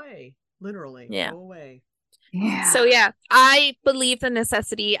 Go away. Literally, go away. Yeah. So I believe the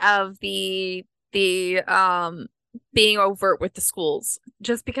necessity of the being overt with the schools,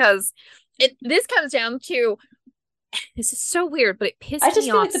 just because this comes down to, this is so weird, but it pissed me off so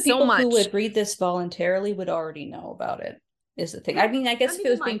much. I just feel like the people who would read this voluntarily would already know about it, is the thing. I mean, I guess if it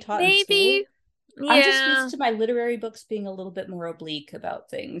was being taught in school, I'm just used to my literary books being a little bit more oblique about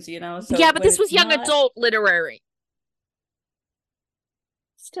things, So but this was young adult literary.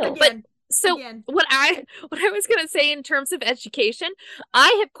 Still. What I was going to say in terms of education,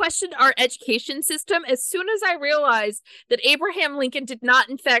 I have questioned our education system as soon as I realized that Abraham Lincoln did not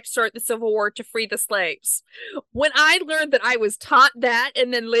in fact start the Civil War to free the slaves. When I learned that I was taught that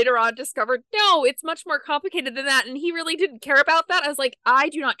and then later on discovered, no, it's much more complicated than that, and he really didn't care about that, I was like, I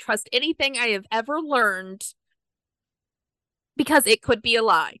do not trust anything I have ever learned because it could be a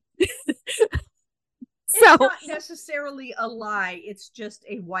lie. It's not necessarily a lie. It's just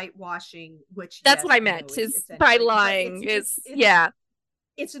a whitewashing, which that's what I meant is by lying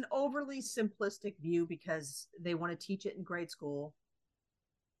It's an overly simplistic view because they want to teach it in grade school.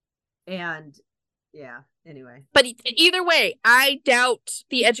 And anyway. But either way, I doubt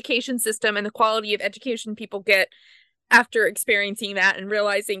the education system and the quality of education people get after experiencing that and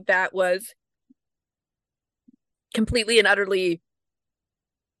realizing that was completely and utterly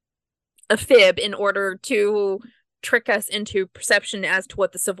a fib in order to trick us into perception as to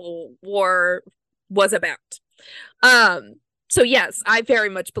what the Civil War was about. So yes, I very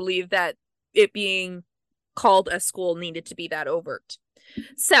much believe that it being called a school needed to be that overt.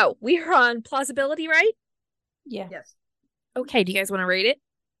 So we are on plausibility, right? Yeah. Yes. Okay, do you guys want to rate it?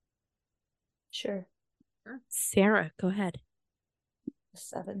 Sure. Sarah, go ahead.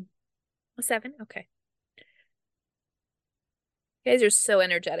 7. A 7? Okay. You guys are so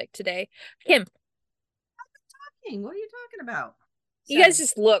energetic today. Kim, What are you talking about? you guys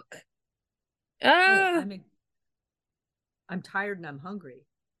just look. I'm tired and I'm hungry.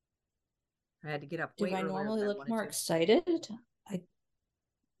 I had to get up. Do I normally look more excited?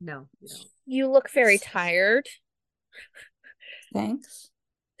 No, you don't. You look very tired. Thanks.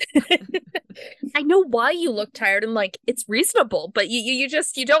 I know why you look tired, and like it's reasonable, but you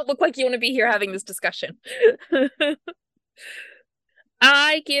don't look like you want to be here having this discussion.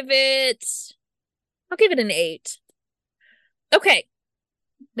 I'll give it an 8. Okay.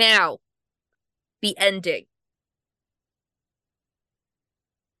 Now, the ending.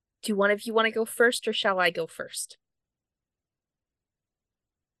 Do one of you want to go first, or shall I go first?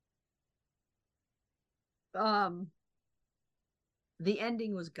 The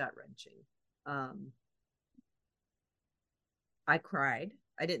ending was gut-wrenching. I cried.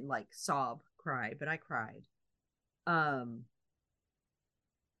 I didn't like sob cry, but I cried.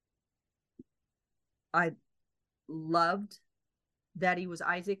 I loved that he was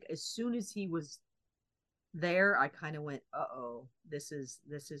Isaac. As soon as he was there, I kind of went, uh-oh, this is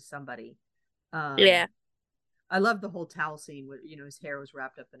somebody. Yeah. I love the whole towel scene where, his hair was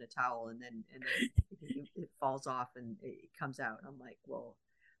wrapped up in a towel and then it falls off and it comes out. I'm like, well,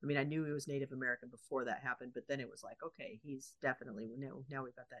 I mean, I knew he was Native American before that happened, but then it was like, okay, he's definitely, now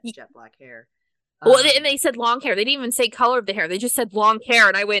we've got that jet black hair. Well, and they said long hair. They didn't even say color of the hair. They just said long hair.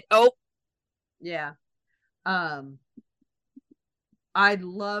 And I went, oh. Yeah. I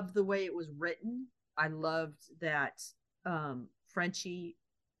loved the way it was written. I loved that Frenchie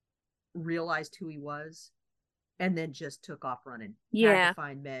realized who he was and then just took off running. Yeah. Had to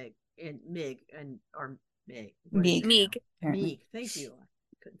find Meg. Thank you.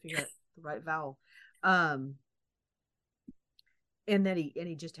 I couldn't figure out the right vowel. And then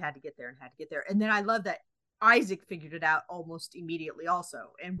he just had to get there. And then I love that Isaac figured it out almost immediately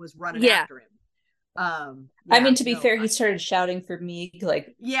also and was running after him. I mean, to be fair, he started shouting for me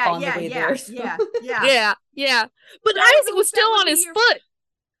on the way there. Yeah. But Isaac was still on his foot.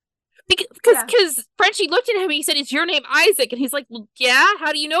 Because Frenchie looked at him and he said, "Is your name Isaac?" And he's like, well, "Yeah,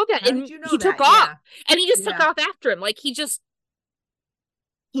 how do you know that?" And he took off. Yeah. And he just took off after him. Like he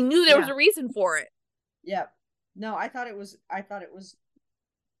knew there was a reason for it. Yeah. No, I thought it was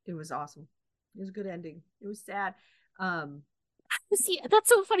awesome. It was a good ending. It was sad. See, that's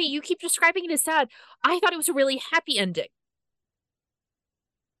so funny. You keep describing it as sad. I thought it was a really happy ending.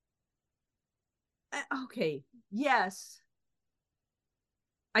 Okay. Yes.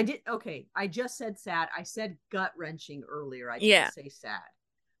 I did. Okay. I just said sad. I said gut-wrenching earlier. I didn't say sad.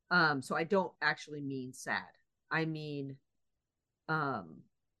 So I don't actually mean sad. I mean,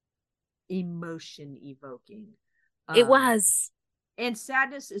 emotion evoking. It was. And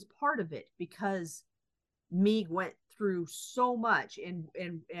sadness is part of it because Meeg went through so much and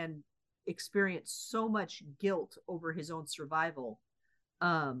experienced so much guilt over his own survival,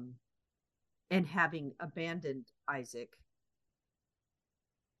 and having abandoned Isaac.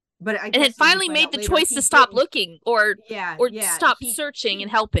 But I and it finally made the choice to stop looking or stop searching and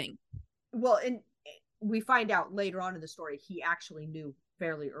helping. Well, and we find out later on in the story, he actually knew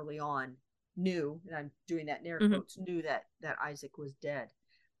fairly early on, and I'm doing that in air quotes, knew that Isaac was dead,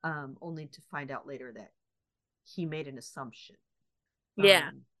 only to find out later that he made an assumption.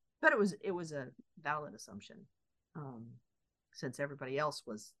 But it was a valid assumption, since everybody else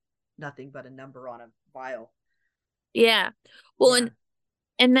was nothing but a number on a vial. Yeah. Well,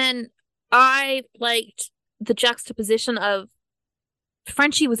 and then I liked the juxtaposition of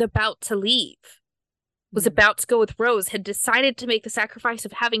Frenchie was about to leave, was about to go with Rose, had decided to make the sacrifice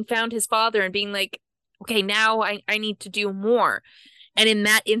of having found his father and being like, okay, now I need to do more. And in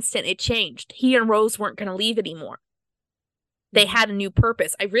that instant, it changed. He and Rose weren't going to leave anymore. They had a new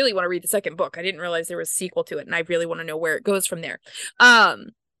purpose. I really want to read the second book. I didn't realize there was a sequel to it, and I really want to know where it goes from there. But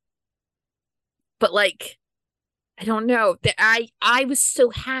like, I don't know. That I was so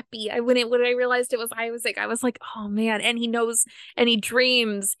happy. When I realized it was Isaac, I was like, oh man. And he knows, and he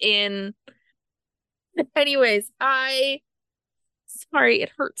dreams in. Anyways, sorry,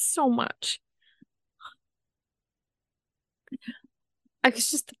 it hurts so much. I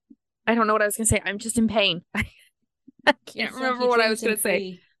don't know what I was gonna say. I'm just in pain. I can't remember what I was gonna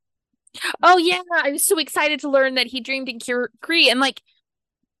say. Oh yeah, I was so excited to learn that he dreamed in Cree, and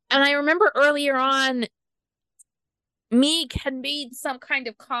I remember earlier on, Meeg had made some kind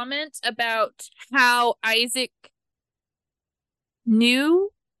of comment about how Isaac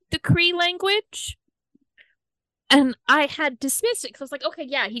knew the Cree language. And I had dismissed it because I was like, okay,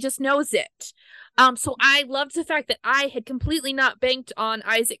 yeah, he just knows it. So I loved the fact that I had completely not banked on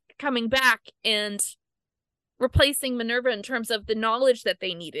Isaac coming back and replacing Minerva in terms of the knowledge that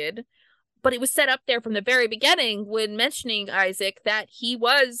they needed, but it was set up there from the very beginning when mentioning Isaac that he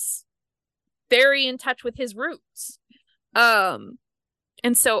was very in touch with his roots. And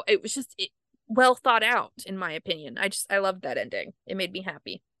so it was just well thought out, in my opinion. I loved that ending. It made me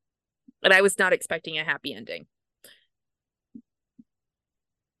happy. And I was not expecting a happy ending.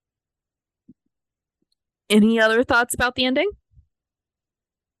 Any other thoughts about the ending?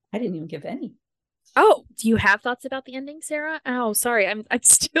 I didn't even give any. Oh, do you have thoughts about the ending, Sarah? Oh, sorry, I'm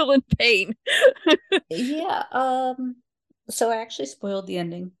still in pain. Yeah, so I actually spoiled the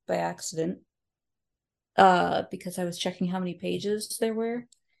ending by accident. Because I was checking how many pages there were.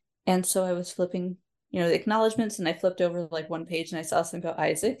 And so I was flipping, the acknowledgments, and I flipped over like one page and I saw something about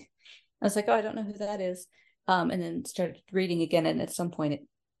Isaac. I was like, oh, I don't know who that is. And then started reading again, and at some point it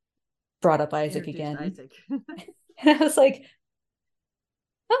brought up Isaac again. Isaac. And I was like,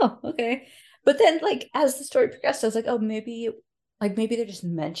 oh, okay. But then, like, as the story progressed, I was like, oh, maybe they're just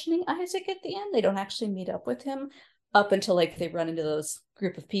mentioning Isaac at the end. They don't actually meet up with him up until like they run into those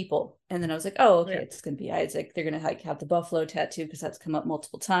group of people. And then I was like, oh, okay, it's gonna be Isaac. They're gonna like have the buffalo tattoo because that's come up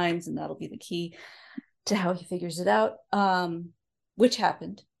multiple times, and that'll be the key to how he figures it out. Which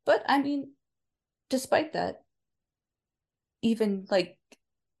happened. But I mean, despite that, even like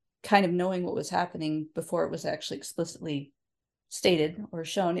kind of knowing what was happening before it was actually explicitly stated or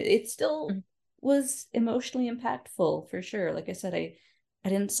shown, it still was emotionally impactful for sure. Like I said, I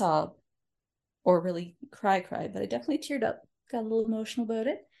didn't sob or really cry, but I definitely teared up, got a little emotional about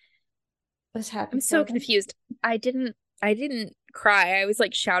it. I was happy. I'm so confused. I didn't cry. I was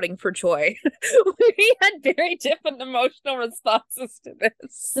like shouting for joy. We had very different emotional responses to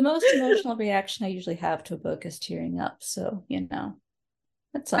this. The most emotional reaction I usually have to a book is tearing up. So,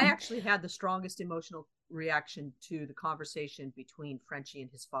 that's I actually had the strongest emotional reaction to the conversation between Frenchie and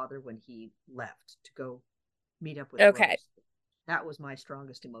his father when he left to go meet up with Rose. That was my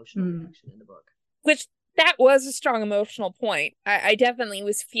strongest emotional reaction in the book. Which, that was a strong emotional point. I definitely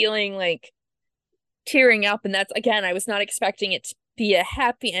was feeling like tearing up, and that's, again, I was not expecting it to be a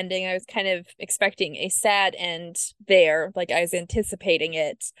happy ending. I was kind of expecting a sad end there, like I was anticipating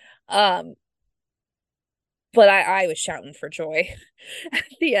it. But I was shouting for joy at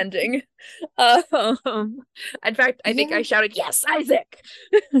the ending. In fact, I think I shouted, "Yes, Isaac!"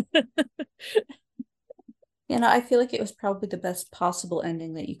 I feel like it was probably the best possible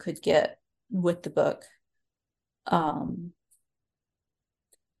ending that you could get with the book. Not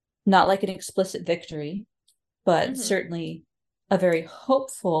like an explicit victory, but certainly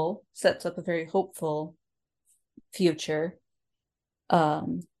sets up a very hopeful future.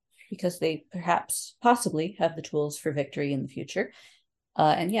 Because they possibly have the tools for victory in the future.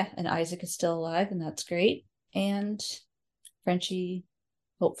 And Isaac is still alive, and that's great. And Frenchie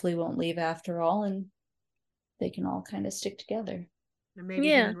hopefully won't leave after all, and they can all kind of stick together. And maybe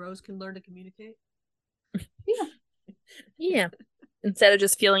him and Rose can learn to communicate. Yeah. Instead of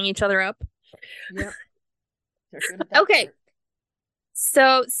just feeling each other up. Yep. Okay.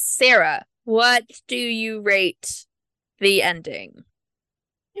 So, Sarah, what do you rate the ending?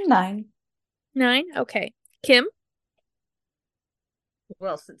 9. 9? Okay. Kim?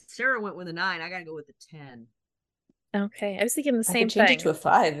 Well, since Sarah went with a 9, I gotta go with a 10. Okay. I was thinking the same thing. I can change thing. it to a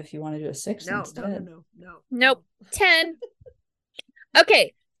 5 if you want to do a 6 instead. No. Nope. 10.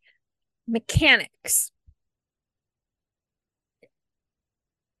 Okay. Mechanics.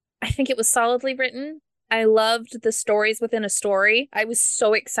 I think it was solidly written. I loved the stories within a story. I was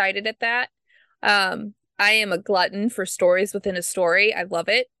so excited at that. I am a glutton for stories within a story. I love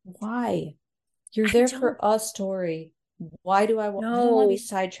it. Why? You're there for a story. Why do I want? I don't want to be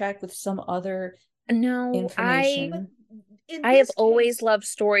sidetracked with some other information. I have always loved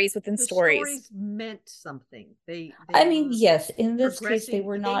stories within stories. Stories meant something. I mean, yes, in this case, they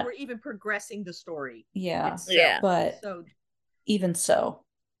were not. They were even progressing the story. Yeah, itself. But even so,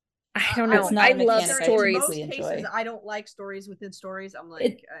 I don't know. I love stories. In most cases, I don't like stories within stories. I'm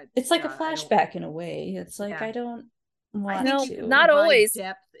like, it's like a flashback in a way. It's like I don't want to. Not always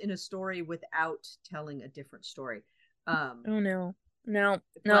depth in a story without telling a different story. No.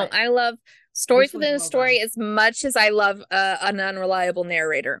 I love stories within a story as much as I love an unreliable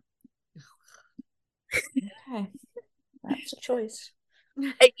narrator. Okay, that's a choice.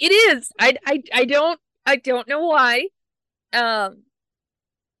 It is. I don't know why. I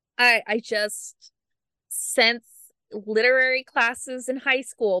just, since literary classes in high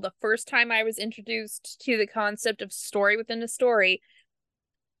school, the first time I was introduced to the concept of story within a story,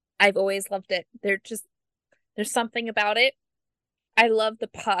 I've always loved it. There's something about it. I love the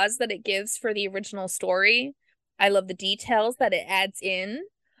pause that it gives for the original story. I love the details that it adds in.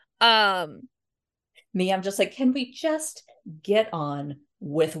 Me, I'm just like, can we just get on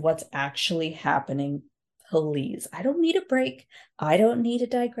with what's actually happening? Please. I don't need a break. I don't need a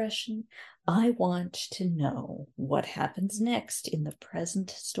digression. I want to know what happens next in the present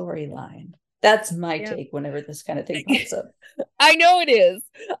storyline. That's my take whenever this kind of thing pops up. I know it is.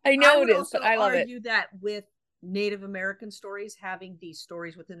 I know it is, but I love it. I would argue that with Native American stories, having these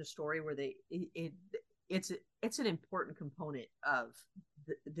stories within a story where it's an important component of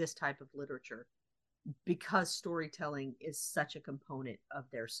this type of literature, because storytelling is such a component of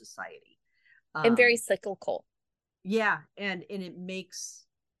their society, and very cyclical. Yeah, and it makes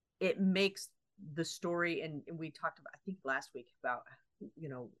the story, and we talked about, I think last week, about, you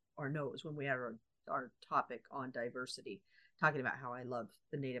know, or no, it was when we had our topic on diversity, talking about how I love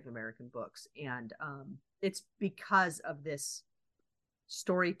the Native American books, and it's because of this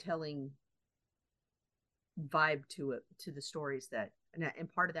storytelling vibe to the stories that,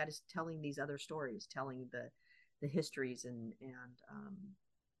 and part of that is telling these other stories, telling the histories and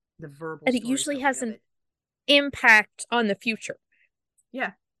the verbal, and it usually has an impact on the future.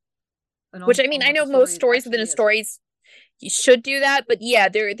 Yeah. Which, I mean, I know most stories within a stories you should do that, but yeah,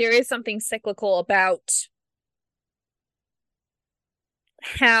 there is something cyclical about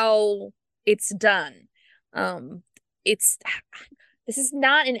how it's done. This is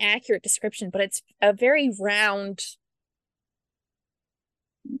not an accurate description, but it's a very round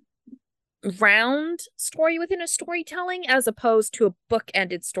story within a storytelling, as opposed to a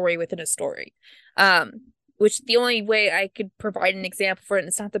book-ended story within a story. Which the only way I could provide an example for it, and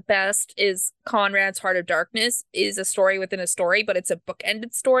it's not the best, is Conrad's Heart of Darkness is a story within a story, but it's a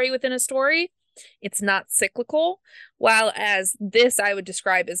book-ended story within a story. It's not cyclical, while as this I would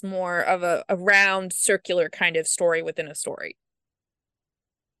describe as more of a round, circular kind of story within a story.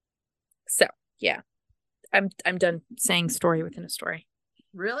 So, yeah. I'm done saying story within a story.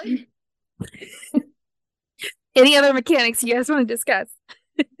 Really? Any other mechanics you guys want to discuss?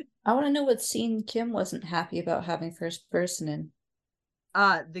 I want to know what scene Kim wasn't happy about having first person in.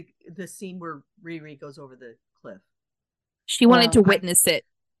 The scene where Riri goes over the cliff. She wanted to witness it.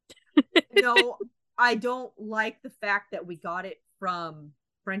 No, I don't like the fact that we got it from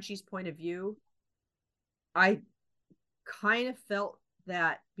Frenchie's point of view. I kind of felt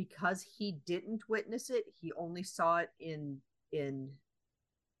that because he didn't witness it, he only saw it in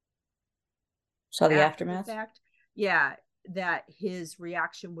saw the aftermath. Fact. Yeah, that his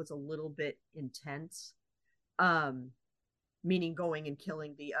reaction was a little bit intense, meaning going and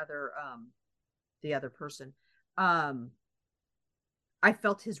killing the other person. I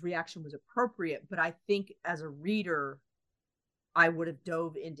felt his reaction was appropriate, but I think as a reader, I would have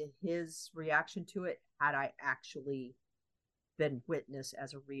dove into his reaction to it had I actually been witness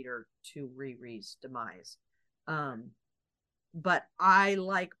as a reader to Riri's demise. But I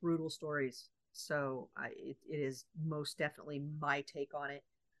like brutal stories, so it is most definitely my take on it.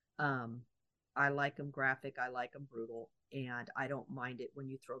 I like them graphic, I like them brutal, and I don't mind it when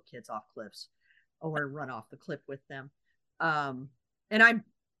you throw kids off cliffs or run off the cliff with them. And I'm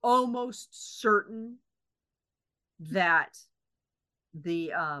almost certain that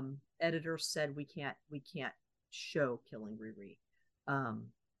the editor said we can't show killing Riri.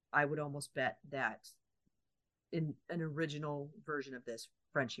 I would almost bet that in an original version of this,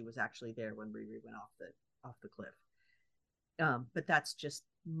 Frenchie was actually there when Riri went off the cliff. But that's just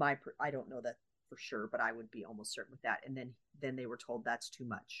I don't know that for sure, but I would be almost certain with that. And then they were told that's too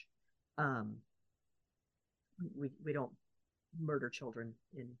much. We don't murder children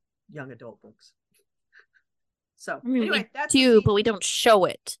in young adult books. So anyway, that's but we don't show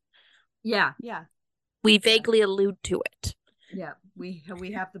it. Yeah. We vaguely allude to it. Yeah, we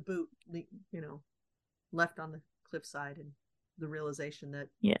have the boot, left on the cliffside, and the realization that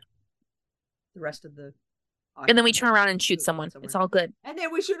the rest of the and then we turn around and shoot someone. It's all good. And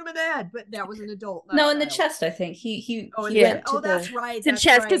then we shoot him in the head, but that was an adult. No, in the chest, I think. He went to that's right. It's in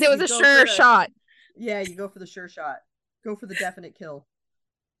chest because it was a sure shot. Yeah, you go for the sure shot. Go for the definite kill.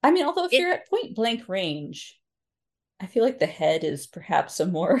 I mean, although if you're at point blank range, I feel like the head is perhaps a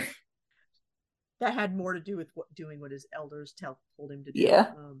more... That had more to do with doing what his elders told him to do,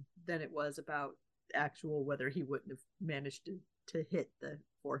 than it was about actual whether he wouldn't have managed to hit the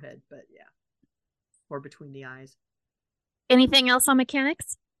forehead, but yeah, or between the eyes. Anything else on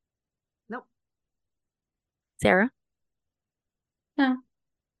mechanics? Nope. Sarah? No.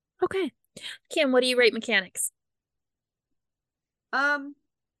 Okay. Kim, what do you rate mechanics? I'll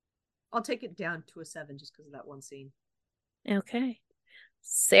take it down to a 7 just because of that one scene. Okay.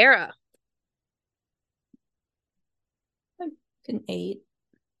 Sarah? An 8.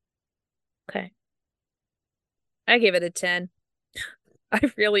 Okay. I give it a 10. I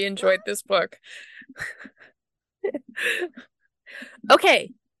really enjoyed this book.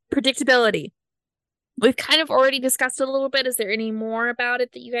 Okay, predictability. We've kind of already discussed it a little bit. Is there any more about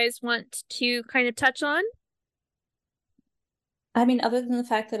it that you guys want to kind of touch on? I mean, other than the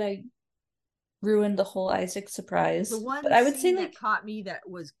fact that I ruined the whole Isaac surprise. The one but I would say that caught me that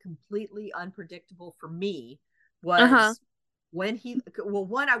was completely unpredictable for me Uh-huh. was when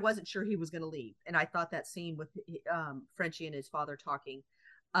one, I wasn't sure he was going to leave. And I thought that scene with Frenchie and his father talking,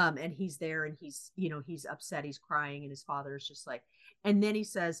 and he's there and he's upset, he's crying, and his father's just like, and then he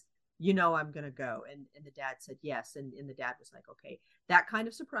says, I'm going to go. And the dad said yes. And the dad was like, okay. That kind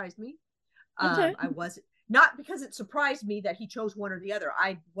of surprised me. Okay. I wasn't, not because it surprised me that he chose one or the other.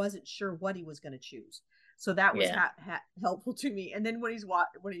 I wasn't sure what he was going to choose. So that was helpful to me. And then when he's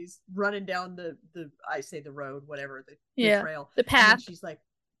running down the I say the road, whatever, the trail, the path, and she's like,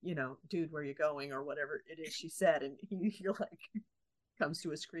 dude, where are you going, or whatever it is she said, and he like comes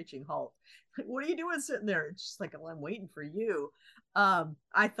to a screeching halt. Like, what are you doing sitting there? And she's like, well, I'm waiting for you.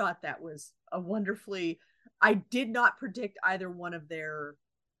 I thought that was a wonderfully. I did not predict either one of their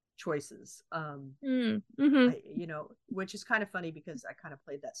choices. Which is kind of funny because I kind of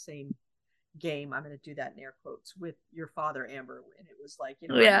played that same game, I'm going to do that in air quotes, with your father, Amber, and it was like,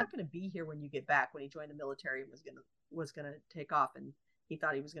 I'm not going to be here when you get back. When he joined the military, was going to take off, and he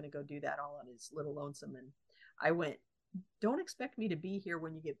thought he was going to go do that all on his little lonesome. And I went, don't expect me to be here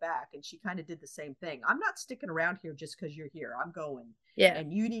when you get back. And she kind of did the same thing. I'm not sticking around here just because you're here. I'm going. Yeah.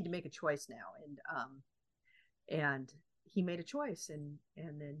 And you need to make a choice now. And he made a choice, and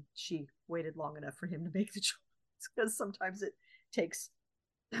then she waited long enough for him to make the choice, because sometimes it takes,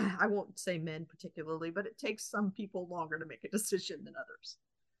 I won't say men particularly, but it takes some people longer to make a decision than others.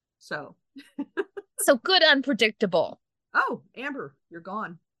 So good, unpredictable. Oh, Amber, you're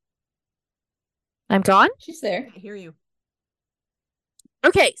gone. I'm gone? She's there. I hear you.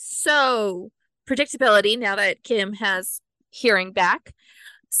 Okay, so predictability, now that Kim has hearing back.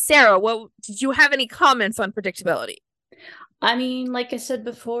 Sarah, did you have any comments on predictability? I mean, like I said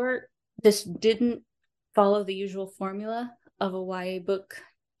before, this didn't follow the usual formula of a YA book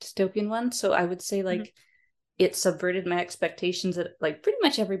dystopian one. So I would say it subverted my expectations at pretty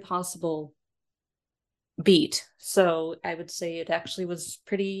much every possible beat. So I would say it actually was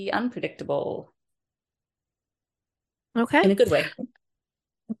pretty unpredictable. Okay. In a good way.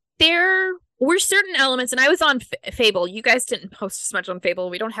 There were certain elements, and I was on Fable. You guys didn't post as much on Fable.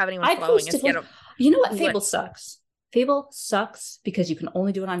 We don't have anyone following us yet. You know what? Fable sucks. Fable sucks because you can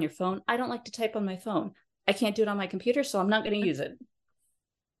only do it on your phone. I don't like to type on my phone. I can't do it on my computer, so I'm not going to use it.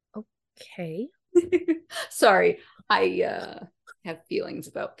 Okay. Sorry. I have feelings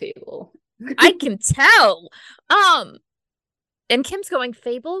about Fable. I can tell. And Kim's going,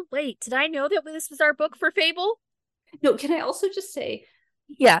 Fable? Wait, did I know that this was our book for Fable? No, can I also just say,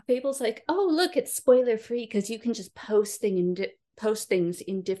 Fable's like, oh, look, it's spoiler free because you can just post things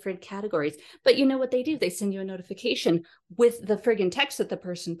in different categories. But you know what they do? They send you a notification with the friggin' text that the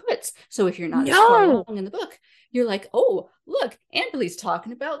person puts. So if you're not as far along in the book, you're like, oh, look, Amberlee's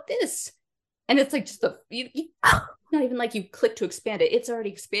talking about this. And it's like just not even like you click to expand it. It's already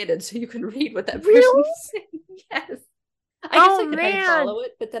expanded, so you can read what that person's saying. Yes. I guess I could unfollow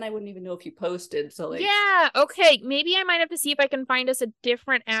it, but then I wouldn't even know if you posted. So yeah, okay. Maybe I might have to see if I can find us a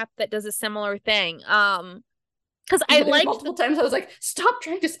different app that does a similar thing. Because I liked multiple times I was like, stop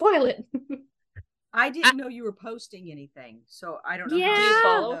trying to spoil it. I didn't know you were posting anything, so I don't know. Yeah. Do you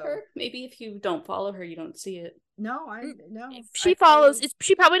follow her? Maybe if you don't follow her, you don't see it. No, If she follows,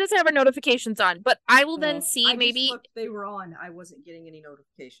 she probably doesn't have her notifications on, but I will then see. Maybe just looked, they were on. I wasn't getting any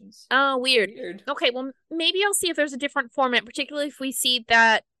notifications. Oh, weird. Okay, well, maybe I'll see if there's a different format, particularly if we see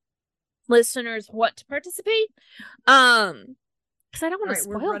that listeners want to participate. Because I don't want to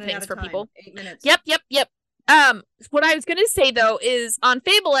spoil things for people. 8 minutes. Yep. What I was gonna say though is on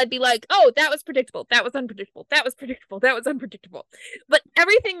Fable, I'd be like, oh, that was predictable. That was unpredictable. That was predictable. That was unpredictable. But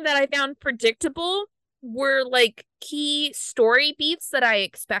everything that I found predictable were key story beats that I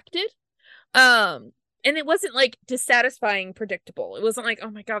expected. And it wasn't dissatisfying predictable. It wasn't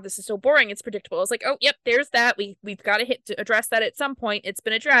oh my god, this is so boring, it's predictable. I was like, oh yep, there's that. We've got to address that at some point. It's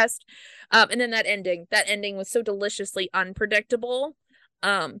been addressed. And then that ending was so deliciously unpredictable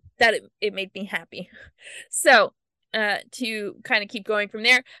that it made me happy. So to kind of keep going from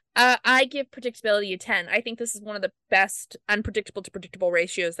there, I give predictability a 10. I think this is one of the best unpredictable to predictable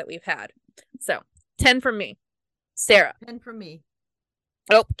ratios that we've had. So 10 from me. Sarah. 10 from me.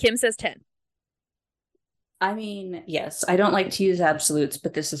 Oh, Kim says 10. I mean, yes, I don't like to use absolutes,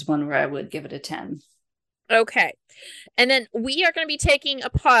 but this is one where I would give it a 10. Okay. And then we are going to be taking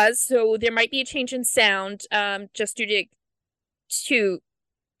a pause, so there might be a change in sound, just due to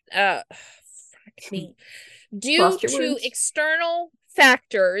Me. Due to words. external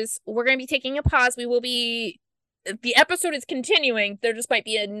factors, we're going to be taking a pause. The episode is continuing. There just might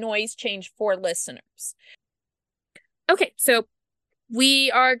be a noise change for listeners. Okay, so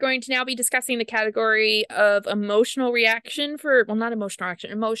we are going to now be discussing the category of emotional reaction not emotional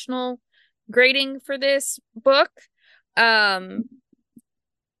reaction, emotional grading for this book. Kim,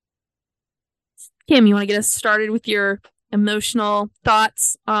 you want to get us started with your emotional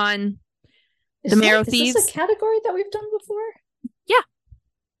thoughts on the Marrow Thieves? Is this a category that we've done before? Yeah.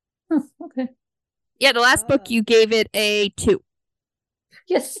 Oh, okay. Yeah, the last book you gave it a 2.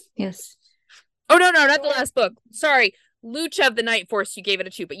 Yes. Oh, no, not the last book. Sorry. Lucha of the Night Force, you gave it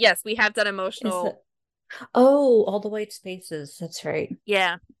a 2. But yes, we have done emotional. All the white spaces. That's right.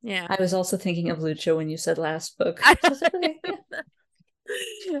 Yeah. I was also thinking of Lucha when you said last book.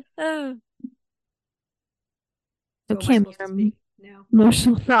 Okay, now.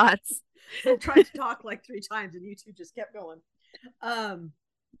 Emotional thoughts. I tried to talk like 3 times and you two just kept going.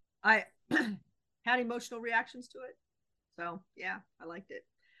 I had emotional reactions to it. So yeah, I liked it.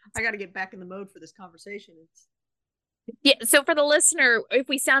 I got to get back in the mode for this conversation. Yeah, so for the listener, if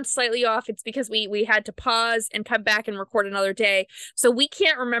we sound slightly off, it's because we had to pause and come back and record another day. So we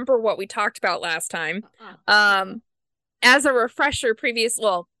can't remember what we talked about last time. As a refresher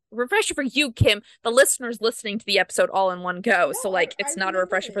refresher for you, Kim, the listeners listening to the episode all in one go. No, so it's not a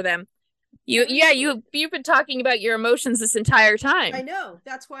refresher for them. You've been talking about your emotions this entire time. I know.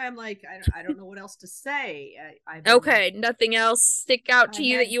 That's why I'm like, I don't know what else to say. Okay, nothing else stick out to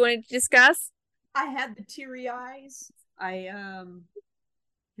you that you wanted to discuss? I had the teary eyes. I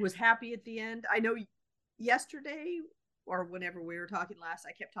was happy at the end. I know yesterday or whenever we were talking last,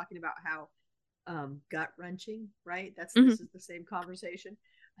 I kept talking about how gut-wrenching, right? This is the same conversation.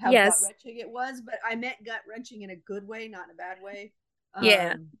 How gut-wrenching it was, but I meant gut-wrenching in a good way, not in a bad way.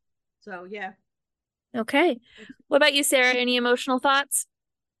 Yeah. So, yeah. Okay. What about you, Sarah? Any emotional thoughts?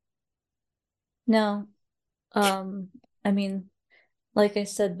 No. I mean, like I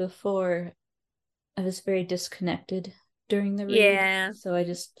said before, I was very disconnected during the read. Yeah. So I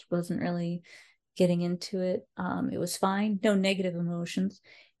just wasn't really getting into it. It was fine. No negative emotions.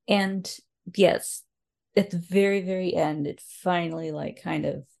 And yes, at the very, very end, it finally kind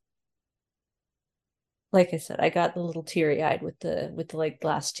of, like I said, I got a little teary-eyed with the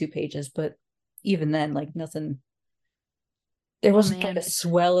last 2 pages, but even then, nothing, there wasn't a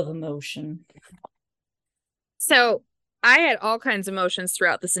swell of emotion. So I had all kinds of emotions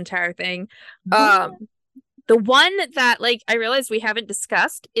throughout this entire thing. The one that I realized we haven't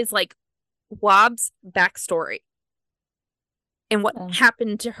discussed is Wob's backstory and what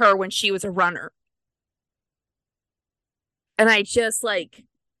happened to her when she was a runner. And I just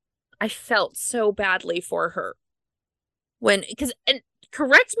I felt so badly for her and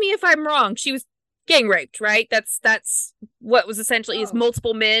correct me if I'm wrong, she was gang raped, right? That's what was essentially is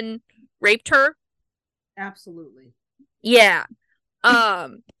multiple men raped her. Absolutely. Yeah. I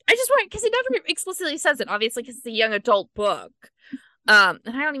just want, because it never explicitly says it, obviously, because it's a young adult book. And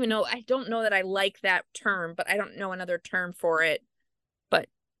I don't know that I like that term, but I don't know another term for it. But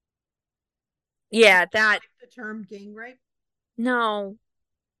yeah, that the term gang rape? No.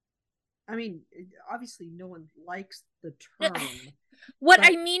 I mean, obviously no one likes the term. What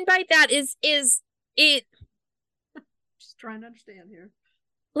I mean by that is it just trying to understand here.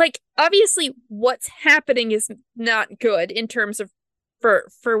 Obviously what's happening is not good in terms of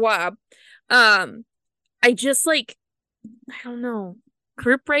for Wob. I just I don't know.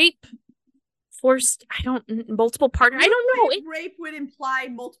 Group rape? Forced, multiple partner. I don't know. Rape would imply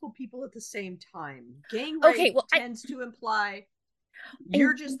multiple people at the same time. Gang rape tends to imply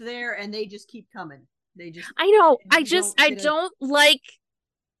you're just there and they just keep coming. I know. I don't like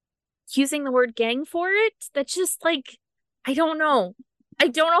using the word gang for it. That's just I don't know. I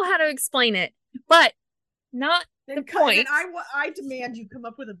don't know how to explain it. But not the point. And I demand you come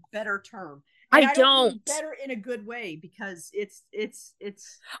up with a better term. And I don't better in a good way, because it's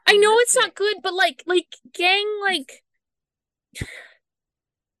I know it's not good, but gang I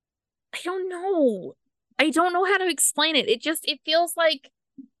don't know. I don't know how to explain it. It feels like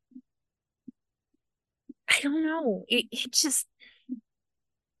I don't know. It just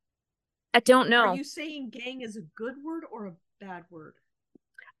I don't know. Are you saying gang is a good word or a bad word?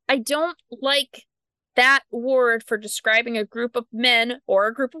 I don't like that word for describing a group of men or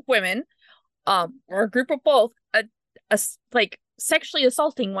a group of women, or a group of both, sexually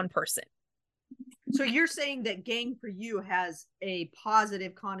assaulting one person. So you're saying that gang for you has a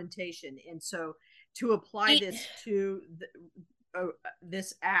positive connotation, and so to apply this to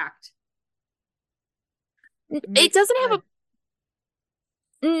this act, it doesn't have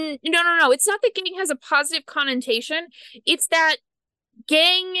No. It's not that gang has a positive connotation. It's that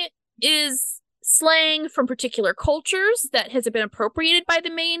gang is slang from particular cultures that has been appropriated by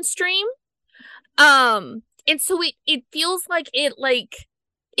the mainstream. And so it feels like it like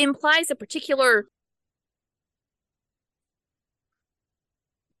implies a particular.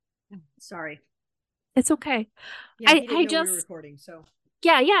 Sorry. It's okay. Yeah, he didn't I know just we were recording, so.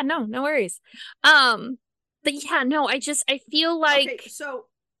 Yeah, no worries. But yeah, no, I feel like Okay, so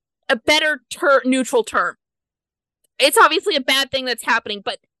a better neutral term. It's obviously a bad thing that's happening,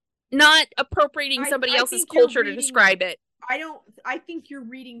 but not appropriating somebody else's culture to describe it. I think you're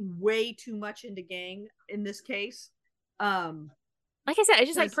reading way too much into gang in this case. Like I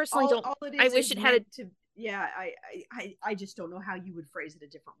said, I personally don't. I wish it had to. Yeah, I just don't know how you would phrase it a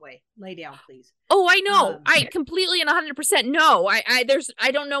different way. Lay down, please. Oh, I know. I completely and 100% know.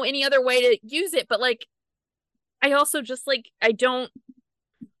 I don't know any other way to use it, but like, I also just like, I don't.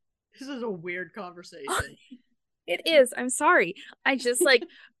 This is a weird conversation. It is. I'm sorry. I just like.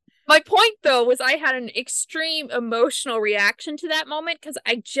 My point, though, was I had an extreme emotional reaction to that moment because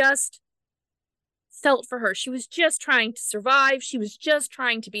I just felt for her. She was just trying to survive. She was just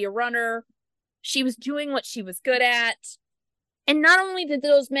trying to be a runner. She was doing what she was good at. And not only did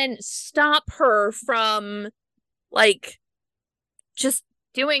those men stop her from, like, just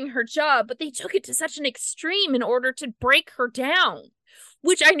doing her job, but they took it to such an extreme in order to break her down,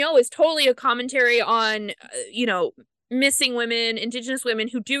 which I know is totally a commentary on, missing women, Indigenous women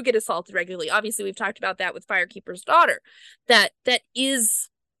who do get assaulted regularly. Obviously, we've talked about that with Firekeeper's daughter. That is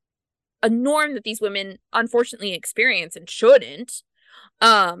a norm that these women unfortunately experience and shouldn't.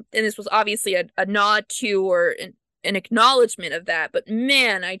 And this was obviously a nod to or an acknowledgement of that. But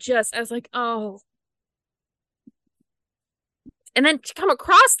man, I was like, oh. And then to come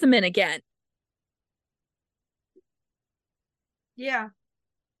across the men again. Yeah.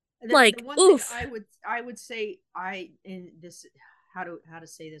 Like, the one oof. thing I would say in this how to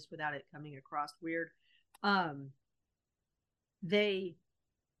say this without it coming across weird. They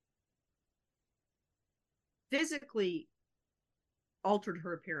physically altered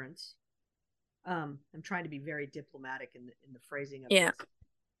her appearance. I'm trying to be very diplomatic in the phrasing of this.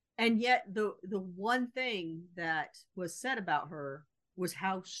 And yet the one thing that was said about her was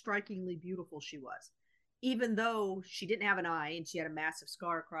how strikingly beautiful she was. Even though she didn't have an eye and she had a massive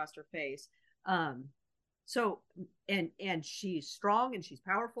scar across her face. So and she's strong and she's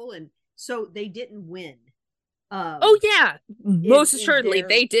powerful, and so they didn't win. Oh yeah, most assuredly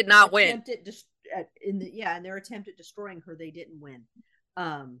they did not win. In their attempt at destroying her, they didn't win.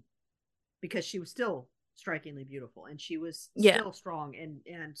 Because she was still strikingly beautiful, and she was still strong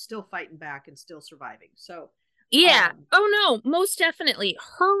and still fighting back and still surviving. So yeah. Oh no, most definitely.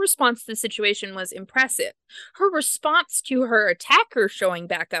 Her response to the situation was impressive. Her response to her attacker showing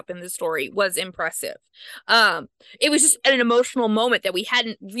back up in the story was impressive. It was just an emotional moment that we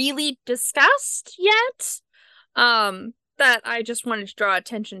hadn't really discussed yet. That I just wanted to draw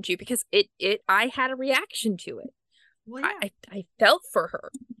attention to because I had a reaction to it. Well, yeah. I felt for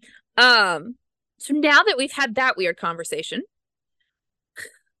her. So now that we've had that weird conversation,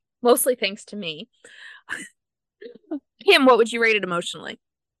 mostly thanks to me, Kim, what would you rate it emotionally?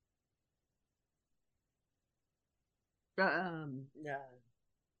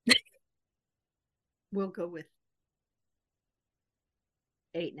 We'll go with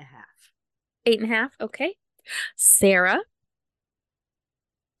 8.5. 8.5. Okay. Sarah.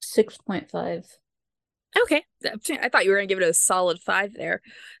 6.5. Okay. I thought you were going to give it a solid 5 there.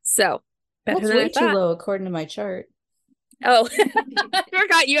 So, that's way too low according to my chart. Oh, I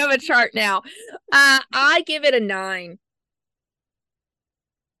forgot you have a chart now. I give it a 9.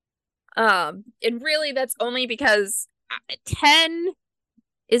 And really that's only because 10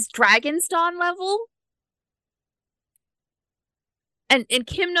 is Dragon's Dawn level. And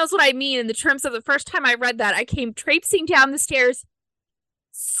Kim knows what I mean in the terms of the first time I read that, I came traipsing down the stairs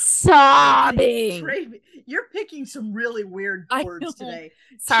sobbing. You're picking some really weird words today.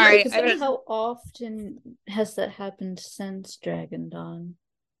 Sorry. How often has that happened since Dragon Dawn?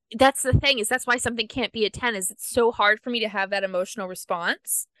 That's the thing, is that's why something can't be a 10, is it's so hard for me to have that emotional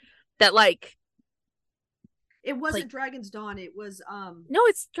response that like it wasn't like, Dragon's Dawn, it was no,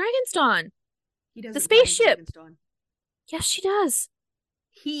 it's Dragon's Dawn. He doesn't the spaceship. Dragon's Dawn. Yes, she does.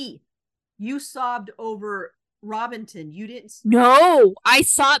 You sobbed over Robinson. You didn't. No, I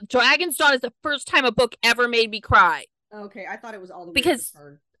saw Dragon's Dawn is the first time a book ever made me cry. Okay, I thought it was all the way because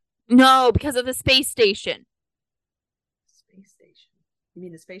no, because of the space station. Space station. You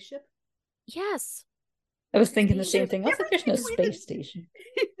mean the spaceship? Yes. I was thinking the same thing. I was like, there's no space station.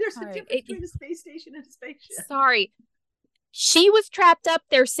 There's a difference between a space station and a spaceship. Sorry. She was trapped up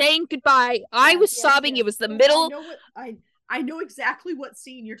there saying goodbye. I was sobbing. It was the middle. I know exactly what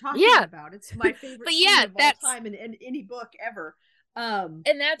scene you're talking about. It's my favorite scene of all time in any book ever. And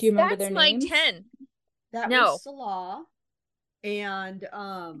do you remember their my names? 10. That was Salah, and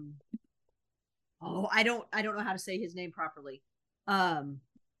I don't know how to say his name properly. Telgar.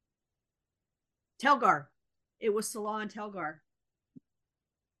 It was Salah and Telgar.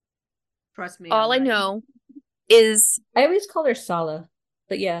 Trust me. All I know is I always call her Sala,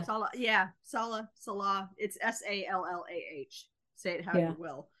 but yeah. Salah. It's Sallah. Say it how you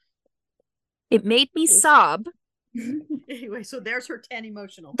will. It made me sob. Anyway, so there's her 10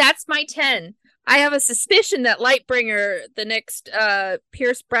 emotional. That's my 10. I have a suspicion that Lightbringer, the next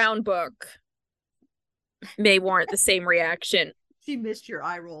Pierce Brown book, may warrant the same reaction. She missed your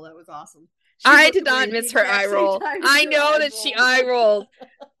eye roll. That was awesome. I did not miss her eye roll. I know that she eye rolled.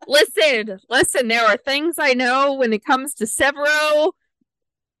 Listen, there are things I know when it comes to Severo,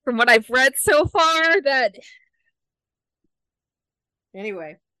 from what I've read so far, that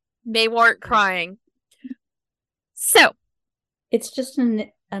anyway may warrant crying. So it's just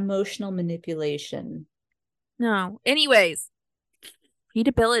an emotional manipulation. No. Anyways,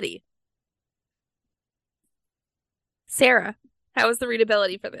 readability. Sarah, how was the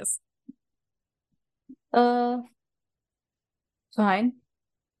readability for this? Fine.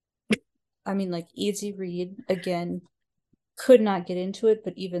 I mean, like, easy read. Again, could not get into it,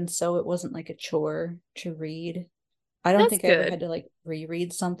 but even so, it wasn't like a chore to read. I don't think I ever had to like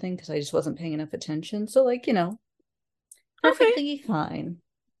reread something because I just wasn't paying enough attention. So, like, you know, perfectly fine.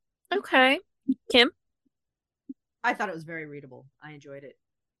 Okay. Kim? I thought it was very readable. I enjoyed it.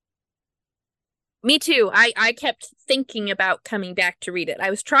 Me too. I kept thinking about coming back to read it. I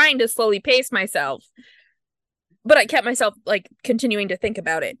was trying to slowly pace myself, but I kept myself like continuing to think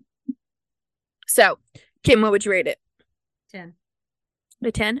about it. So, Kim, what would you rate it? 10.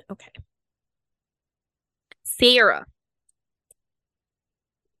 A 10? Okay. Sarah.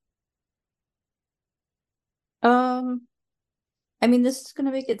 I mean, this is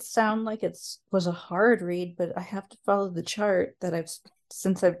gonna make it sound like was a hard read, but I have to follow the chart that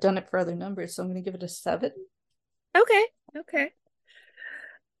since I've done it for other numbers, so I'm gonna give it a 7. Okay.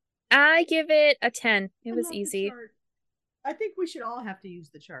 I give it a 10. It was easy. I think we should all have to use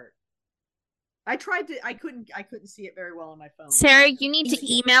the chart. I tried to. I couldn't see it very well on my phone. Sarah, you need to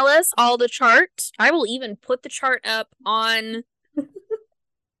email us all the chart. I will even put the chart up on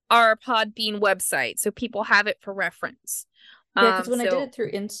our Podbean website so people have it for reference. Yeah, because when I did it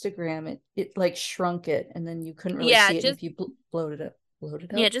through Instagram, it like shrunk it, and then you couldn't really see it if you bloated it up.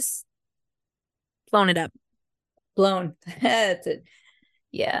 Yeah, just blown it up. Blown. That's it.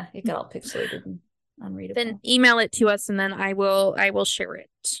 Yeah, it got all pixelated and unreadable. Then email it to us, and then I will share it.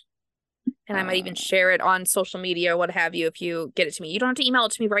 And I might even share it on social media or what have you if you get it to me. You don't have to email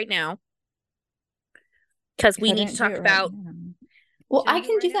it to me right now. Because we need to talk about... Well, I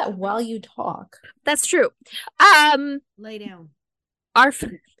can do that while you talk. That's true. Lay down.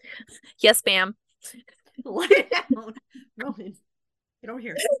 Yes, ma'am. Lay down. Roman, get over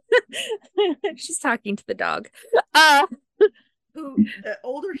here. She's talking to the dog. Who, the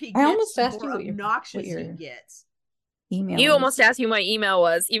older he gets, I almost asked the more obnoxious he gets. Email you almost asked me what my email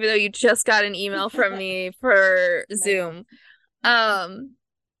was, even though you just got an email from me for Zoom.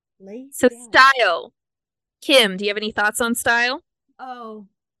 So style. Kim, do you have any thoughts on style? Oh,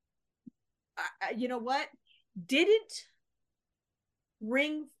 you know what? Didn't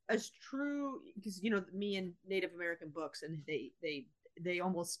ring as true, because, you know, me and Native American books, and they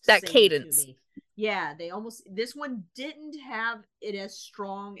almost that cadence. To me. Yeah, this one didn't have it as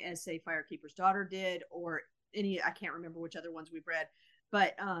strong as, say, Firekeeper's Daughter did, or I can't remember which other ones we've read,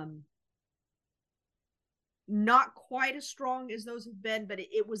 but not quite as strong as those have been, but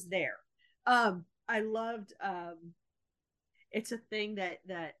it was there. I loved it's a thing that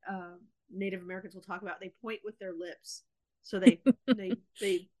Native Americans will talk about. They point with their lips, so they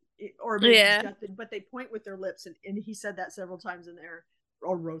or but they point with their lips, and he said that several times in there,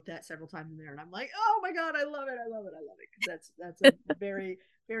 or wrote that several times in there, and I'm like, oh my god, I love it, because that's a very,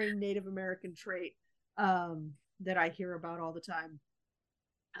 very Native American trait that I hear about all the time.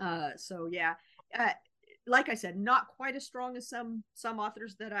 So yeah, like I said, not quite as strong as some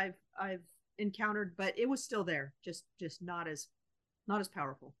authors that I've encountered, but it was still there, just not as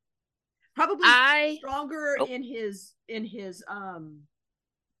powerful. Probably stronger in his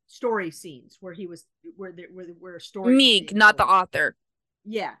story scenes where he was where stories. Meek, not the author.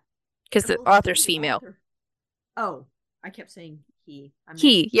 Yeah, because the author's female. Author. Oh, I kept saying he.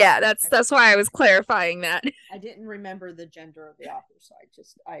 Yeah, that's why I was clarifying that. I didn't remember the gender of the author, so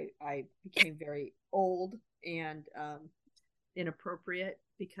I became very old and inappropriate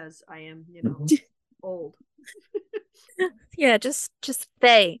because I am, old. Yeah, just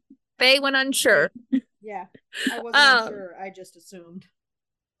they when unsure. Yeah, I wasn't unsure. I just assumed.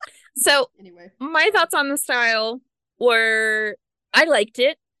 So anyway, my thoughts on the style were, I liked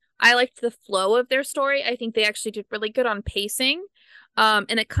it. I liked the flow of their story. I think they actually did really good on pacing.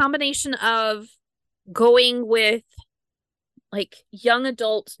 And a combination of going with like young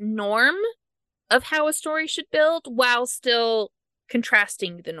adult norm of how a story should build while still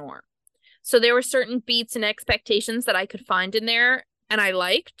contrasting the norm. So there were certain beats and expectations that I could find in there and I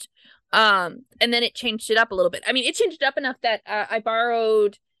liked. And then it changed it up a little bit. I mean, it changed it up enough that I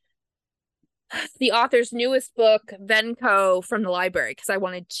borrowed the author's newest book, Venko, from the library because I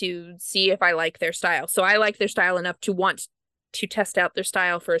wanted to see if I like their style. So I like their style enough to want to test out their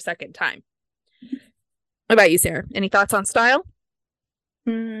style for a second time. What about you, Sarah? Any thoughts on style?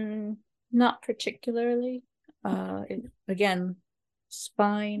 Not particularly. Again, it's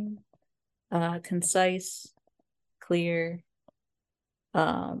fine, concise, clear.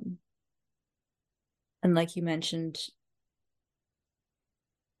 And like you mentioned,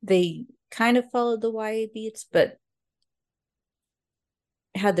 they kind of followed the YA beats, but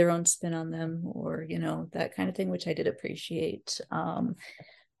had their own spin on them, or that kind of thing, which I did appreciate.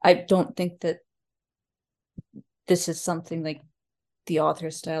 I don't think that this is something like the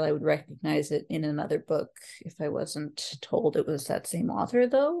author's style. I would recognize it in another book if I wasn't told it was that same author,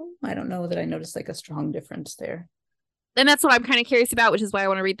 though. I don't know that I noticed like a strong difference there. And that's what I'm kind of curious about, which is why I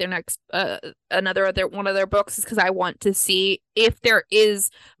want to read their next one of their books, is because I want to see if there is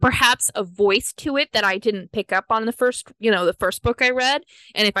perhaps a voice to it that I didn't pick up on the first book I read,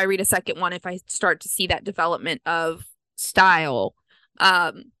 and if I read a second one, if I start to see that development of style,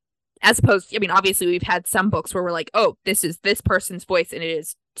 as opposed, I mean, obviously we've had some books where we're like, oh, this is this person's voice and it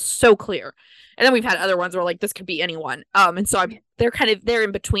is so clear, and then we've had other ones where like this could be anyone, and so they're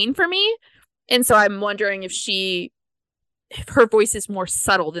in between for me, and so I'm wondering if her voice is more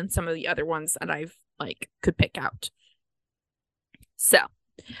subtle than some of the other ones that I've could pick out. So,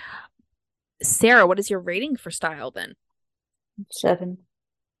 Sarah, what is your rating for style then? 7.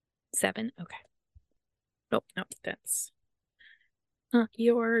 7? Okay. Nope, that's there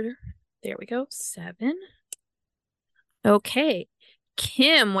we go. 7. Okay.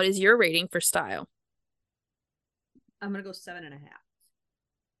 Kim, what is your rating for style? I'm gonna go 7.5.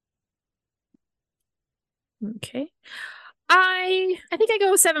 Okay. I think I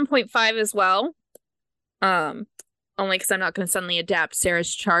go 7.5 as well. Only because I'm not going to suddenly adapt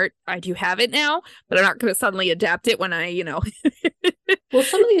Sarah's chart. I do have it now, but I'm not going to suddenly adapt it when I, Well,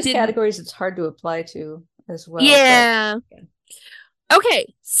 some of these categories it's hard to apply to as well. Yeah.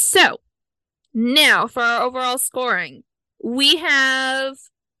 Okay, so now for our overall scoring, we have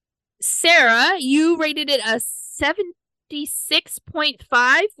Sarah. You rated it a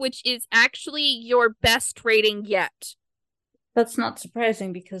 76.5, which is actually your best rating yet. That's not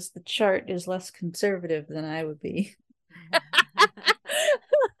surprising because the chart is less conservative than I would be.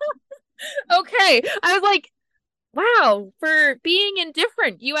 Okay. I was like, wow, for being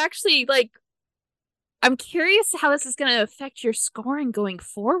indifferent, you actually I'm curious how this is going to affect your scoring going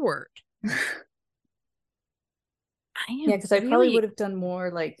forward. Yeah, because I probably would have done more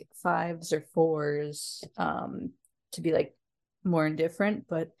like 5s or 4s to be like more indifferent,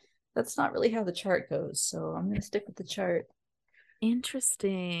 but that's not really how the chart goes. So I'm going to stick with the chart.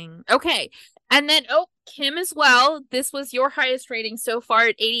 Interesting. Okay. And then, Kim as well. This was your highest rating so far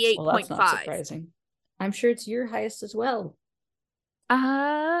at 88.5. Well, that's not surprising. I'm sure it's your highest as well.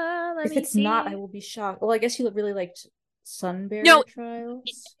 If it's not, I will be shocked. Well, I guess you really liked Sunbearer Trials.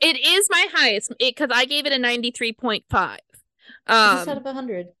 It is my highest because I gave it a 93.5. Is this out of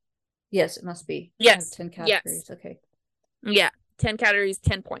 100? Yes, it must be. Yes. 10 categories. Yes. Okay. Yeah, 10 categories,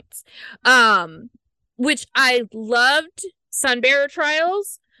 10 points. Which I loved Sunbearer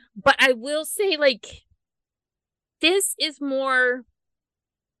Trials, but I will say this is more.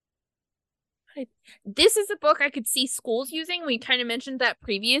 This is a book I could see schools using. We kind of mentioned that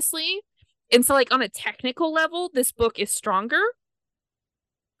previously. And so on a technical level, this book is stronger.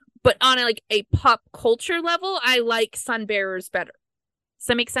 But on a pop culture level, I like Sunbearers better. Does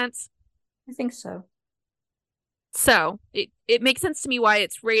that make sense? I think so. So it makes sense to me why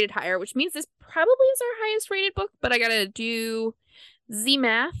it's rated higher, which means this probably is our highest rated book, but I gotta do Z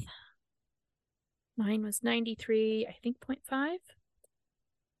math. Mine was 93, I think, 0.5.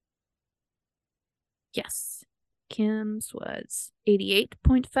 Yes. Kim's was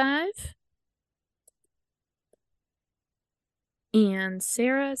 88.5. And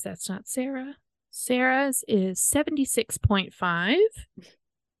Sarah's, that's not Sarah. Sarah's is 76.5.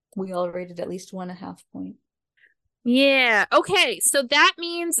 We all rated at least 1.5 point. Yeah. Okay. So that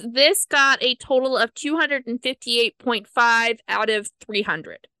means this got a total of 258.5 out of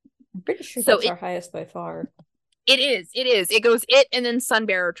 300. I'm pretty sure So that's our highest by far. It is. It is. It goes and then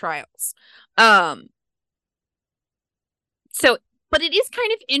Sunbearer Trials. So, but it is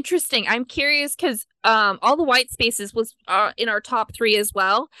kind of interesting. I'm curious because all the white spaces was in our top 3 as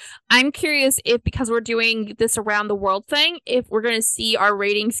well. I'm curious if, because we're doing this around the world thing, if we're going to see our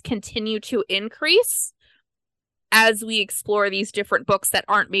ratings continue to increase as we explore these different books that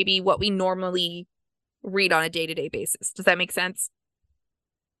aren't maybe what we normally read on a day-to-day basis. Does that make sense?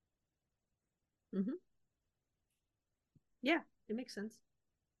 Mm-hmm. Yeah, it makes sense.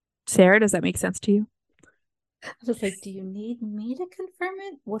 Sarah, does that make sense to you? I was like, do you need me to confirm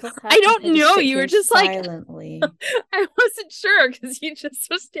it? What'll happen? I don't know. You were just silently. Like, I wasn't sure because you just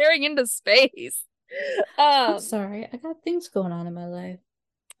were staring into space. I'm sorry. I got things going on in my life.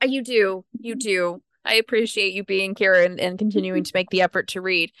 You do. You do. I appreciate you being here and continuing to make the effort to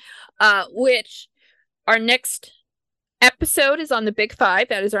read. Which our next episode is on the Big Five.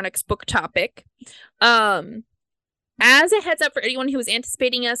 That is our next book topic. As a heads up for anyone who is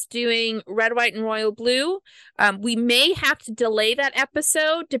anticipating us doing Red, White, and Royal Blue, we may have to delay that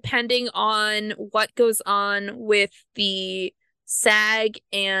episode depending on what goes on with the SAG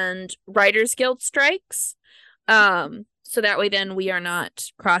and Writers Guild strikes. So that way then we are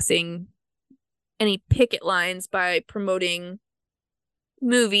not crossing any picket lines by promoting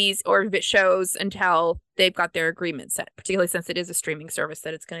movies or shows until they've got their agreement set, particularly since it is a streaming service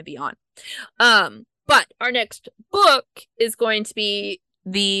that it's going to be on. But our next book is going to be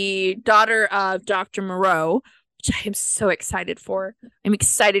The Daughter of Dr. Marrow, which I am so excited for. I'm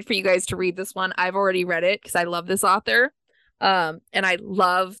excited for you guys to read this one. I've already read it because I love this author. And I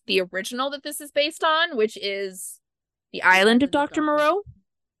love the original that this is based on, which is The Island of Dr. Marrow,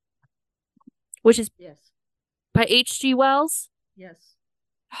 which is by H.G. Wells. Yes.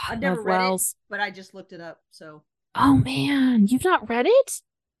 I've never read Wells. it, but I just looked it up, so. Oh, man. You've not read it?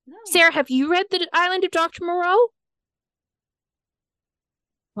 No. Sarah, have you read The Island of Dr. Marrow?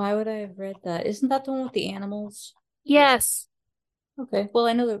 Why would I have read that? Isn't that the one with the animals? Yes. Okay. Well,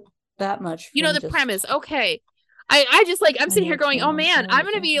 I know that much. You know the premise. Okay. I just like, I'm sitting here going, oh man, I'm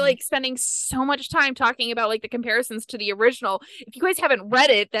going to be like spending so much time talking about like the comparisons to the original. If you guys haven't read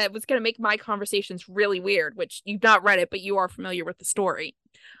it, that was going to make my conversations really weird, which you've not read it, but you are familiar with the story.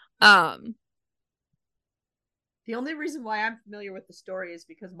 The only reason why I'm familiar with the story is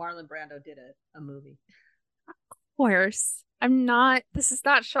because Marlon Brando did a movie. Of course. I'm not, this is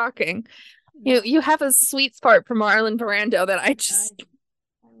not shocking. You have a sweet spot for Marlon Brando that I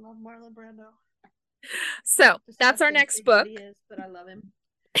love Marlon Brando. So that's our next book. He is, but I love him.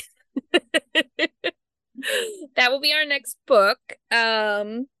 That will be our next book.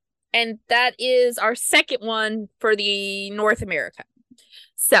 And that is our second one for the North America.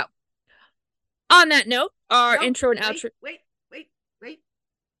 So on that note, our intro and outro. Wait.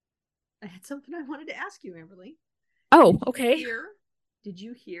 I had something I wanted to ask you, Amberlee. Oh, okay. Did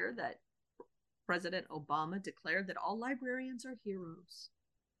you hear that President Obama declared that all librarians are heroes?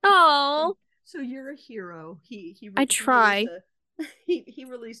 Oh. So you're a hero. I try. He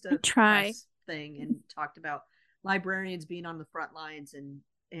released a press thing and talked about librarians being on the front lines, and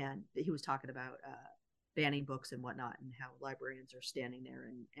he was talking about banning books and whatnot, and how librarians are standing there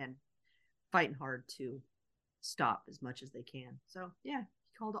and fighting hard to stop as much as they can. So yeah,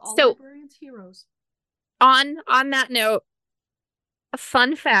 he called all librarians heroes. On that note, a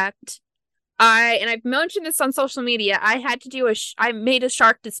fun fact. I've mentioned this on social media. I had to do I made a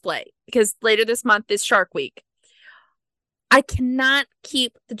shark display because later this month is Shark Week. I cannot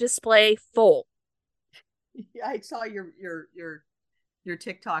keep the display full. Yeah, I saw your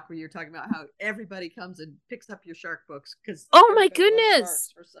TikTok where you're talking about how everybody comes and picks up your shark books because oh my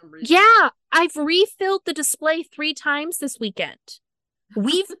goodness, for some reason. Yeah, I've refilled the display 3 times this weekend.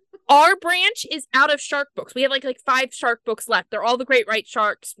 Our branch is out of shark books. We have like 5 shark books left. They're all the great white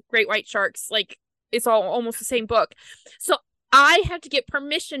sharks. Like it's all almost the same book. So I have to get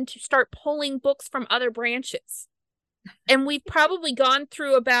permission to start pulling books from other branches. And we've probably gone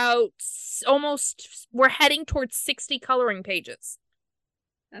through about we're heading towards 60 coloring pages.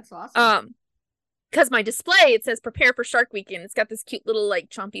 That's awesome. Because my display, it says prepare for Shark Week, and it's got this cute little like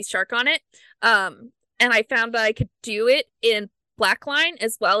chompy shark on it. And I found that I could do it in blackline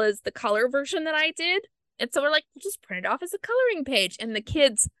as well as the color version that I did. And so we're like, we'll just print it off as a coloring page. And the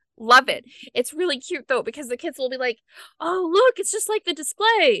kids love it. It's really cute though, because the kids will be like, oh, look, it's just like the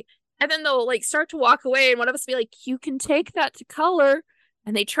display. And then they'll like start to walk away, and one of us will be like, you can take that to color.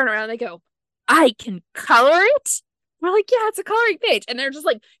 And they turn around and they go, I can color it? We're like, yeah, it's a coloring page. And they're just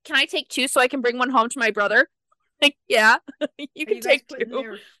like, can I take 2 so I can bring one home to my brother? Like, yeah, you Are can you guys take putting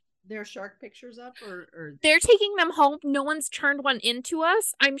two. their shark pictures up, or They're taking them home. No one's turned one into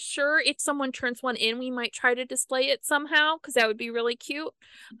us. I'm sure if someone turns one in, we might try to display it somehow because that would be really cute.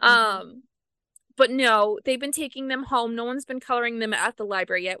 But no, they've been taking them home. No one's been coloring them at the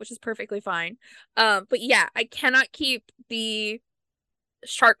library yet, which is perfectly fine. But yeah, I cannot keep the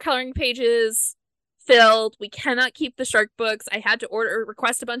shark coloring pages filled. We cannot keep the shark books. I had to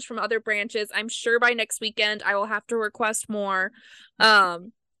request a bunch from other branches. I'm sure by next weekend I will have to request more.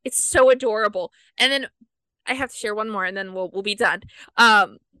 It's so adorable. And then I have to share one more and then we'll be done.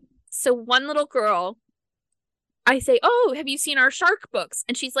 So one little girl, I say, "Oh, have you seen our shark books?"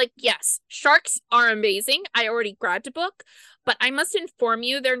 And she's like, "Yes, sharks are amazing. I already grabbed a book, but I must inform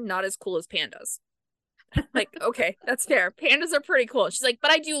you they're not as cool as pandas." Like, okay, that's fair. Pandas are pretty cool. She's like, "But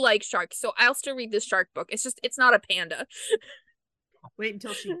I do like sharks, so I'll still read this shark book. It's not a panda." wait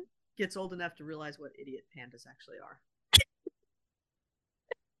until she gets old enough to realize what idiot pandas actually are.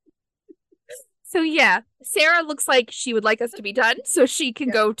 So yeah, Sarah looks like she would like us to be done so she can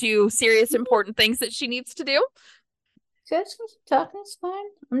go do serious important things that she needs to do. Guys, talking is fine.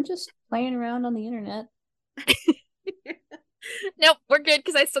 I'm just playing around on the internet. Nope, we're good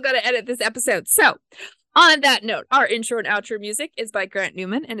because I still got to edit this episode. So, on that note, our intro and outro music is by Grant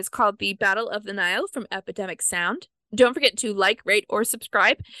Newman and is called The Battle of the Nile from Epidemic Sound. Don't forget to like, rate, or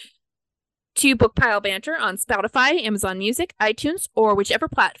subscribe to Bookpile Banter on Spotify, Amazon Music, iTunes, or whichever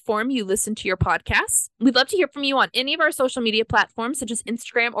platform you listen to your podcasts. We'd love to hear from you on any of our social media platforms, such as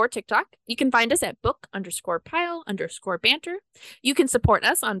Instagram or TikTok. You can find us at book_pile_banter. You can support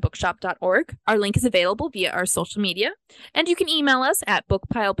us on bookshop.org. Our link is available via our social media. And you can email us at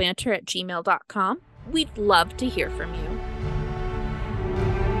bookpilebanter@gmail.com. We'd love to hear from you.